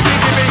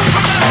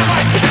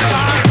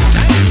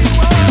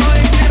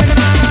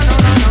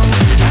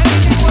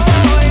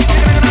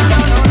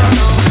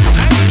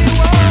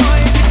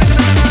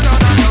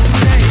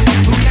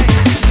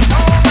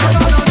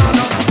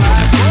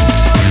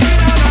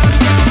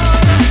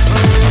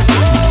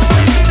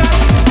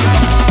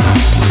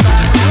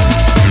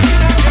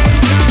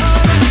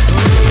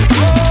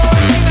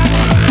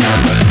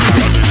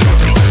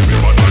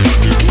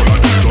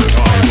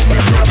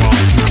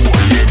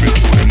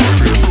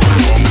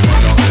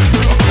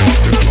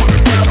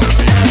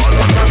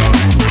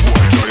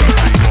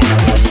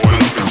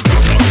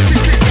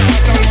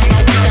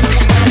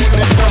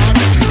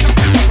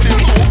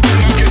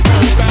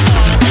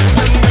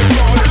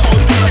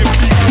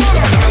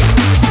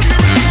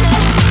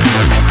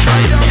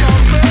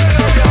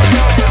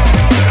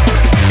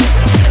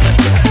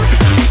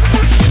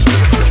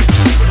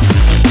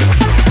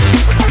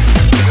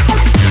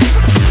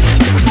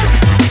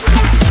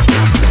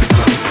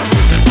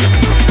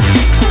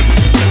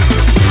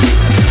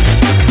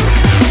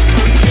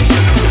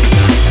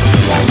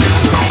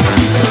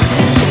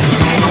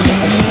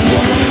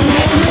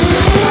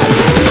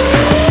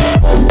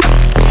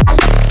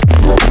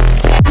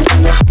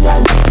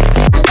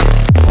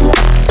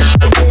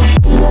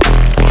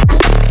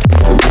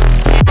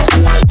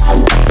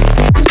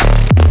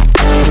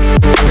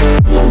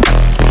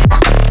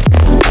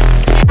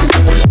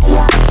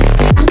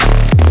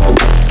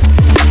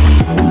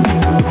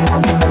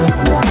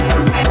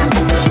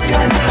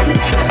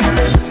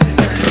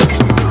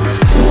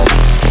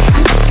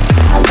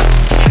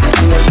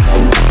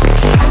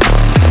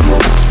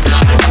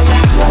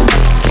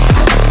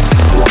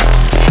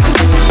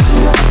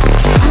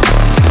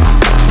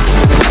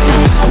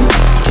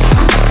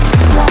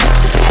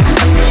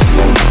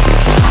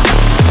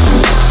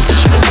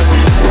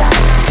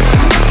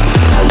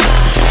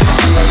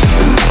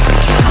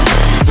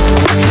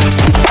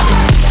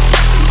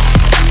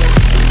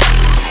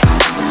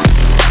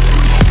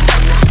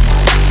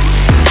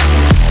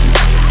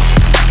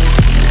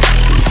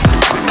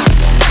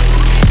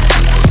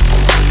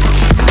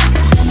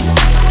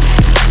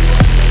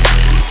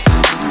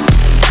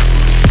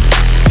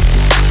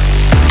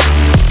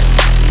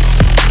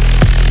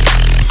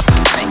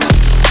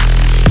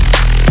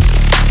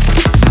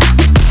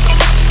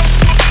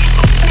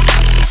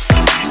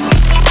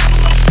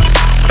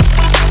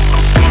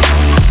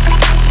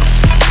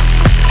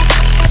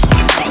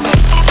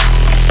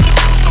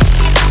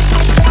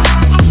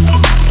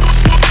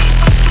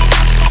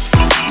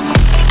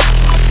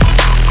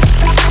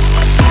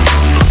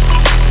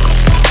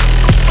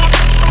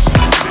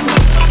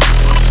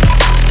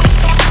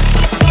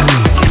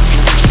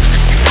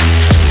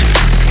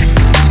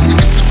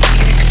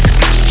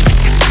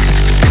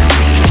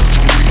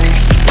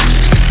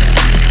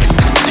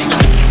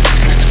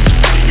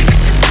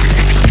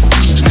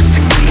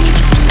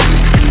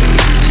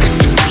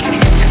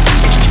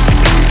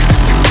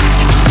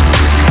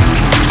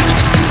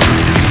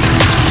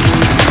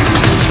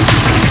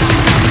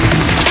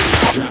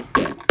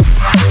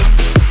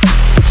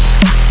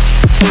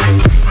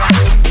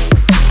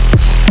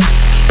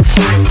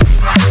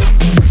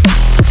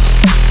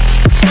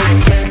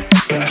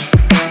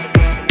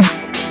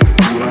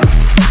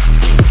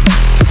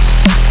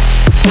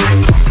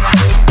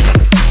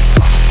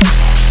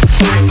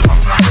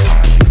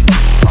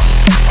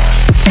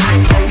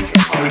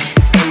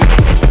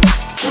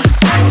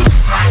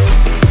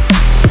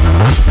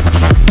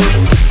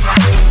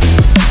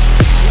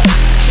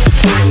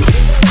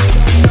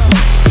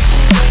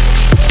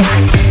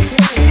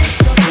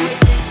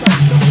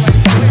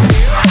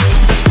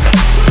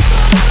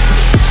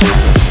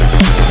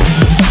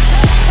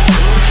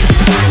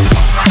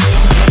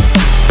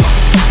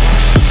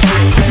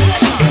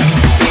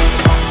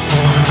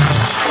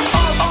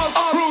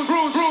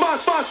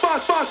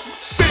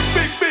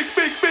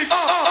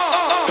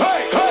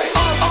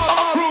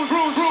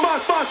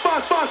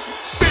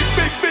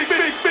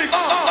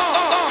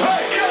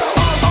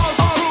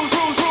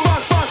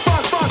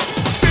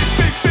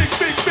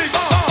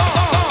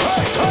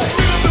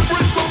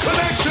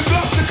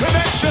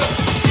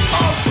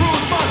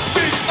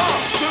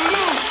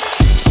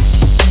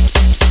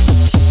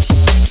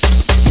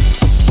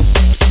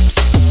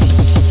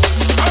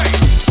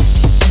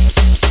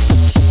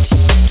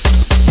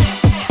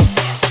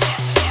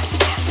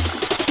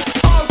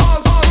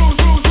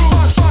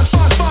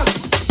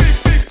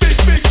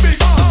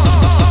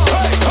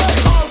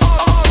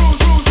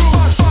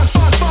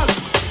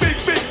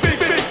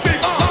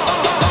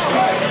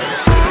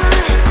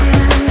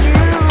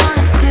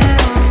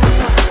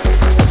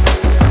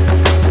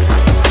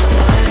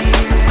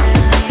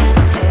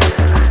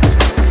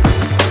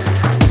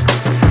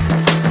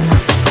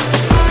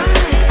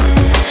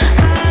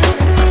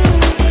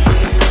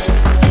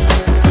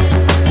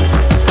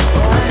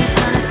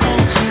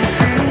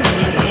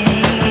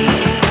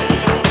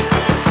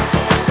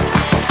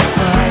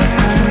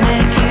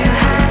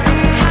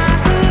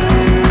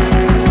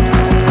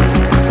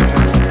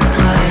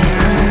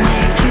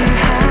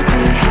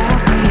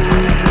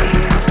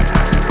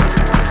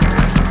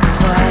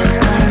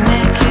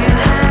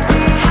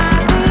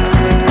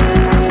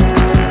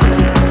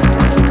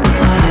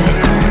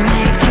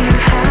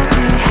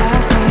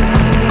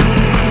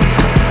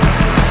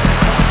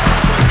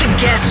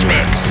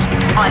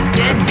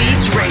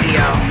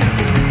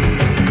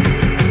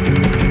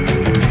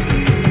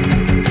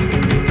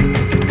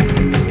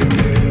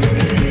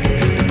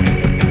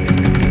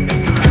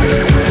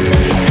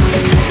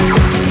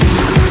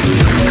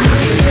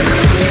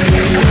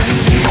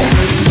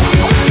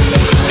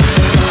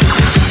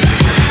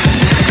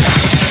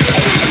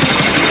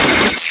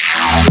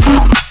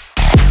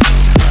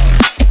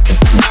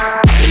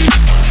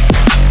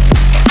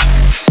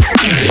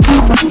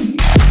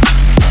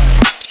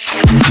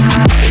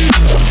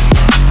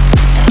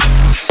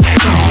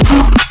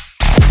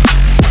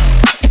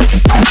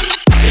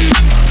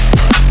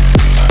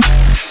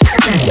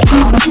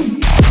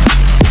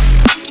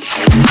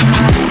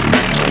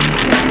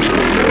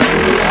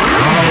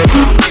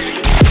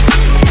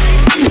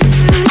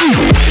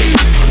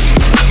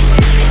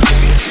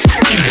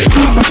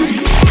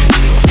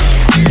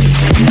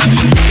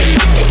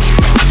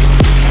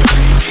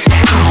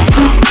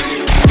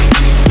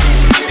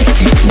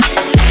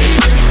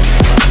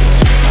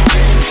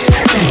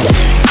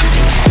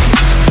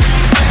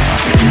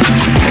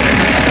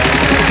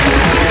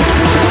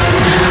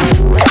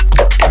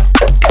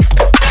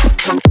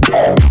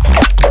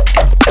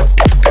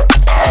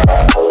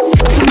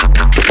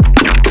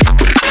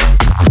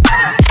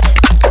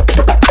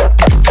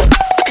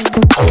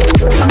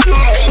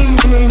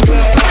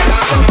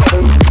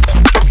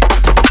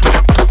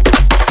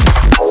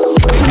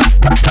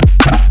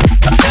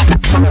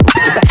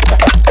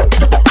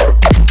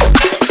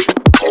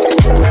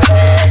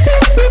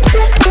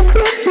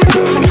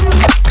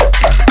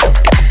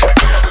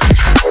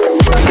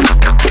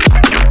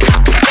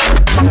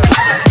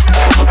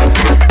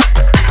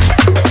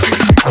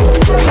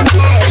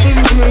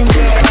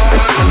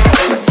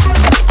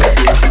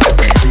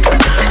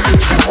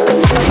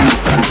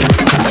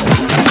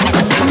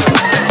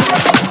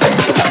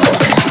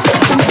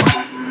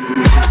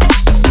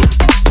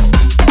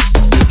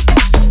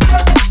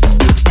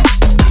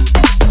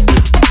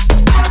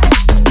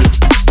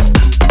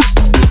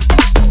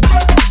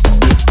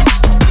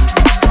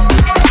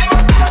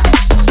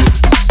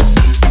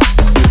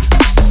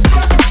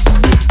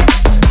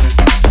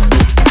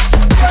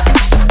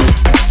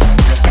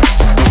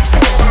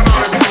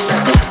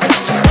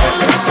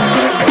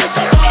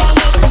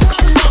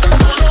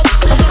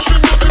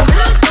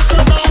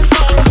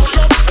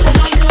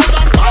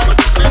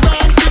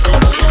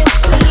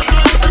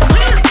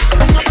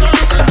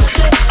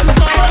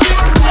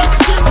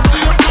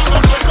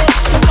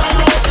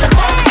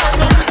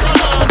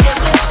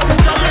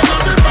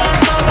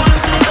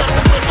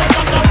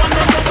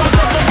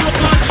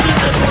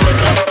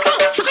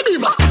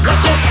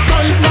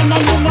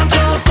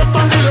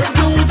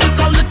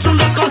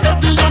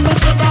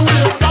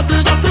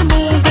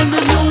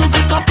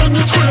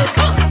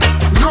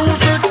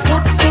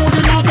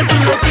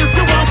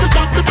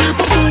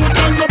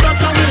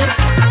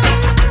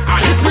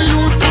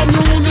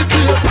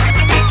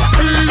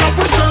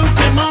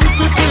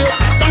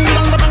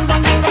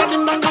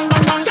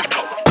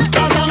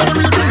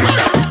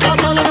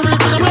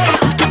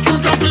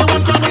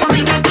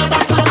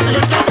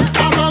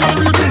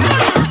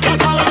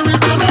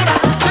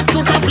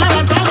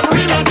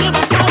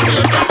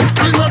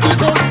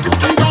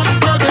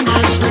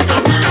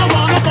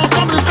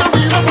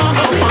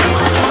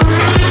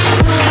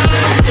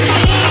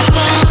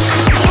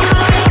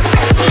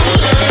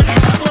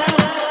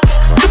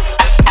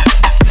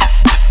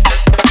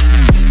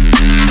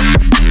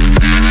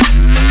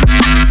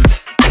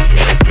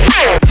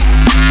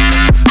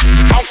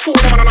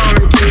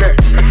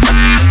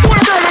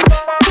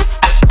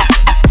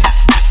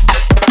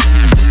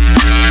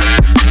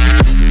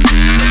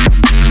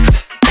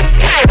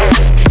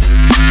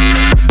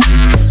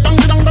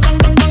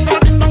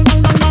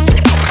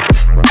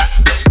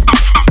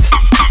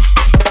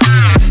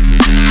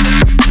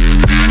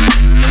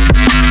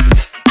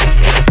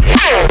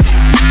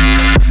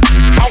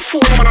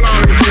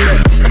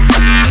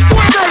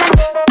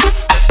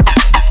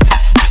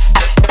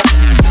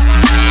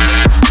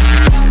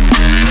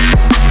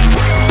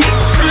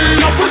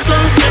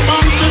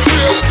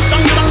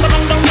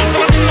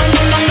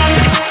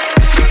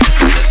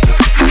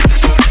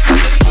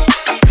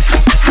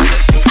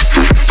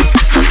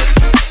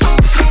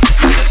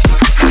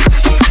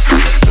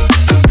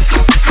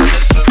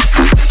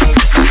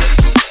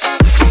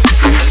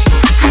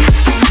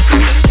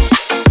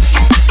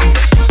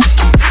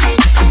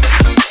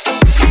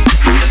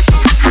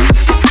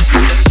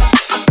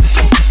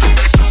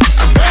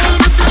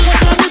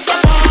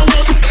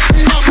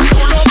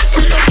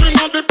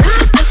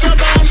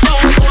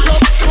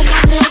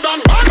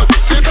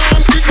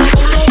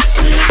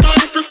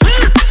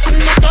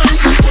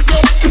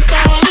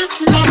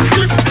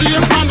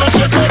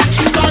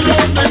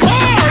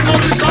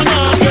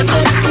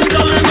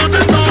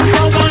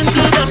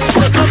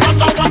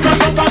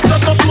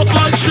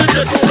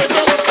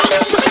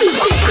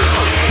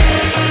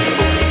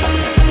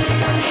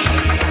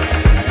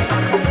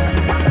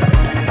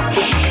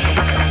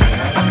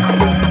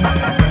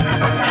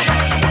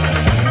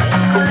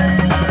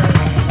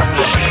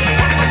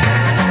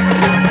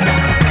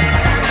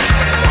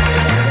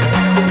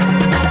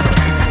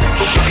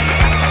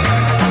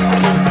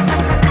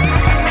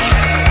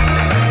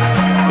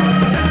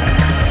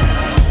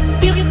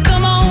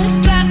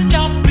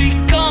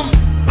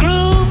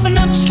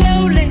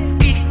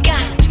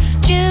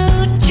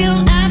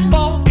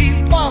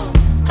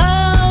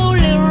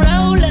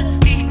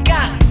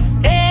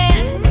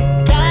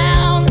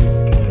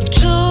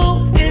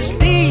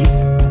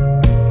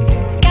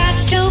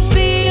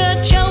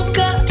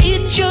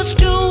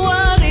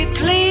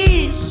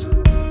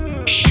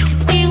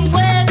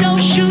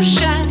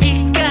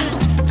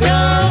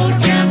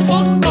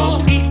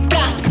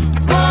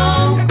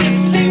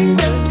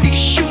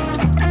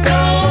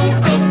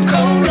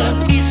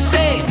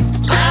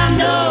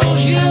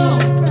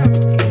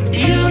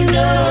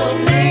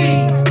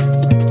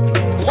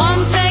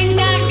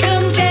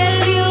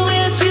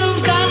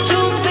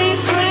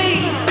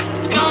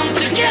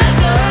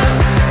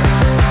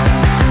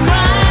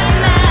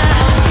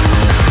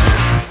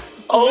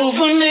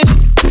 over me.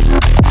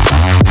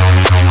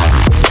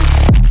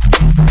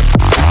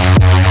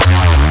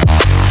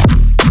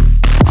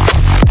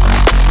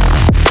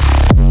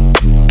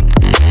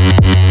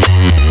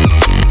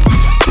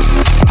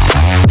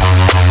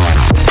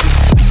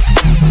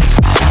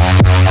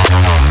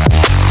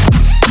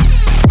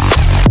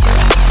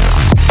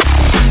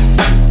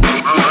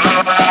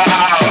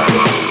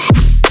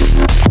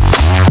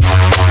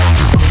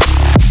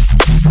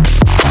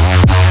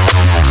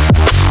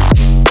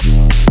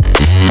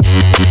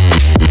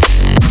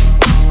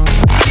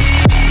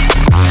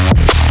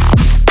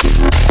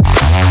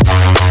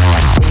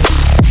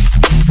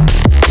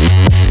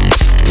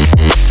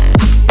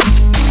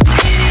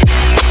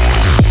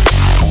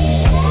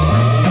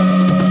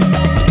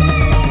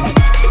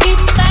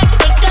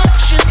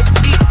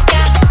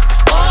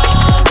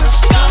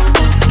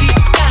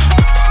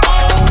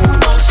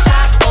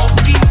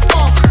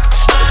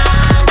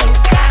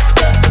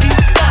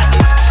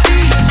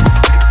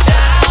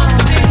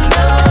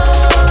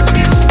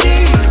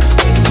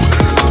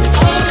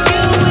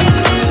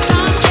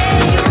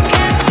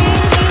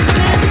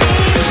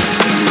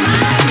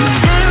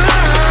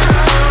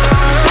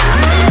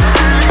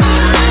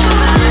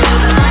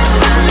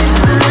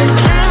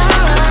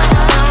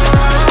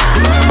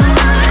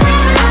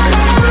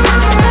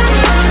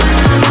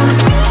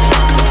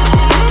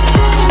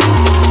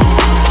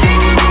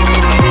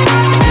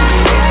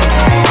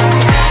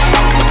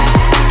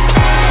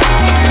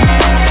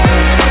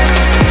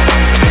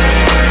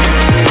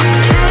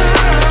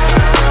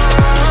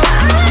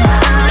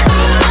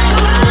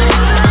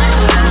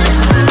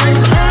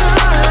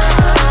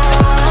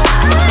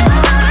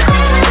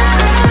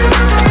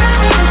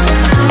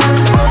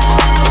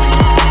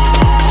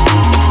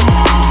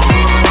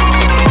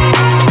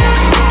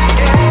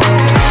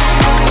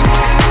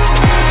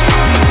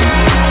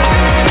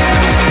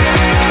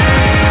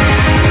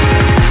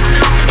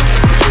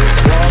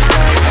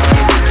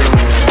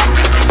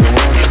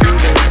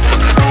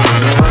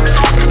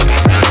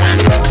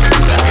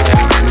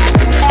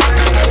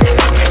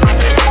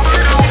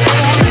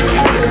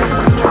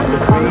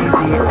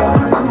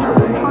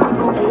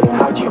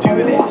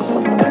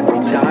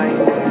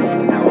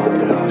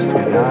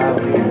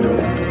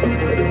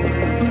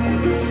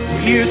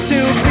 Used to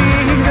be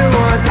the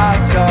one I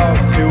talk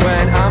to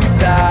when I'm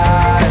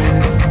sad.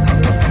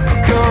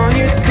 Can't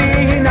you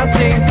see now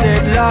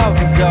tainted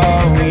love is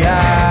all we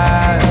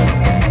have?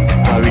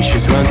 Our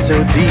issues run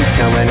so deep,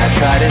 now when I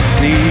try to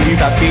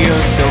sleep I feel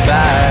so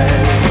bad.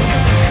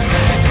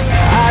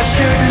 I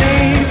should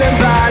leave and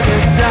by the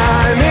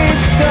time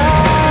it's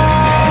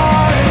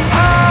done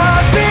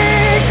I'll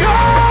be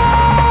gone.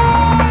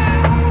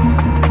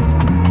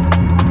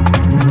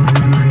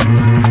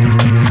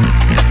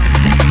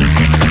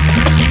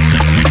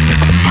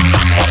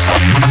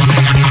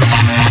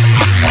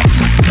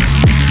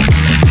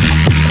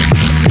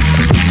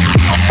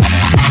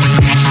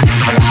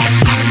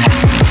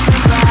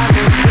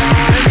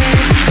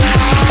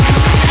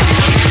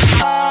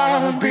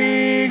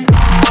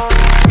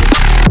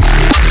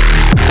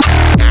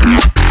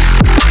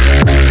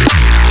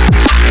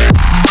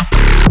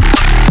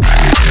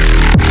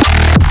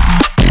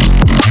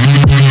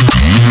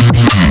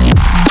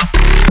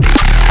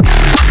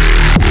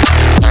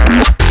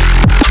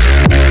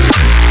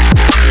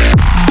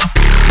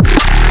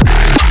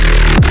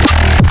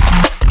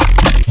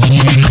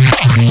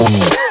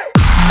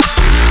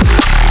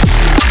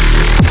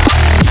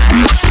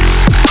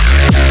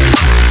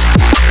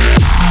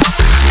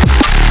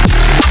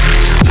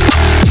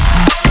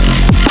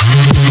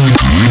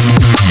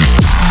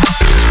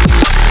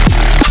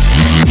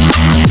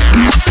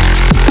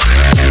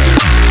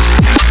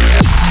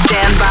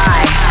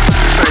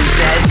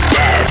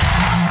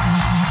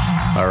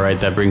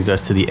 That brings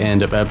us to the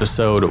end of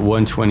episode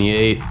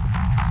 128.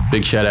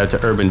 Big shout out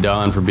to Urban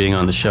Dawn for being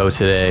on the show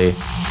today.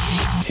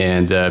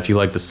 And if you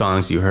like the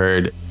songs you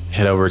heard,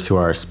 head over to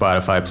our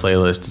Spotify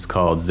playlist. It's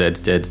called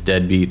Zed's Dead's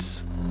Dead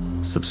Beats.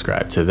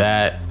 Subscribe to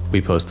that. We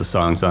post the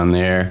songs on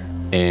there.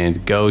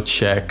 And go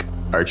check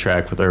our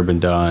track with Urban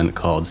Dawn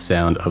called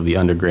Sound of the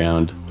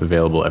Underground,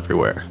 available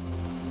everywhere.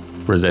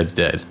 We're Zed's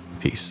Dead.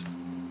 Peace.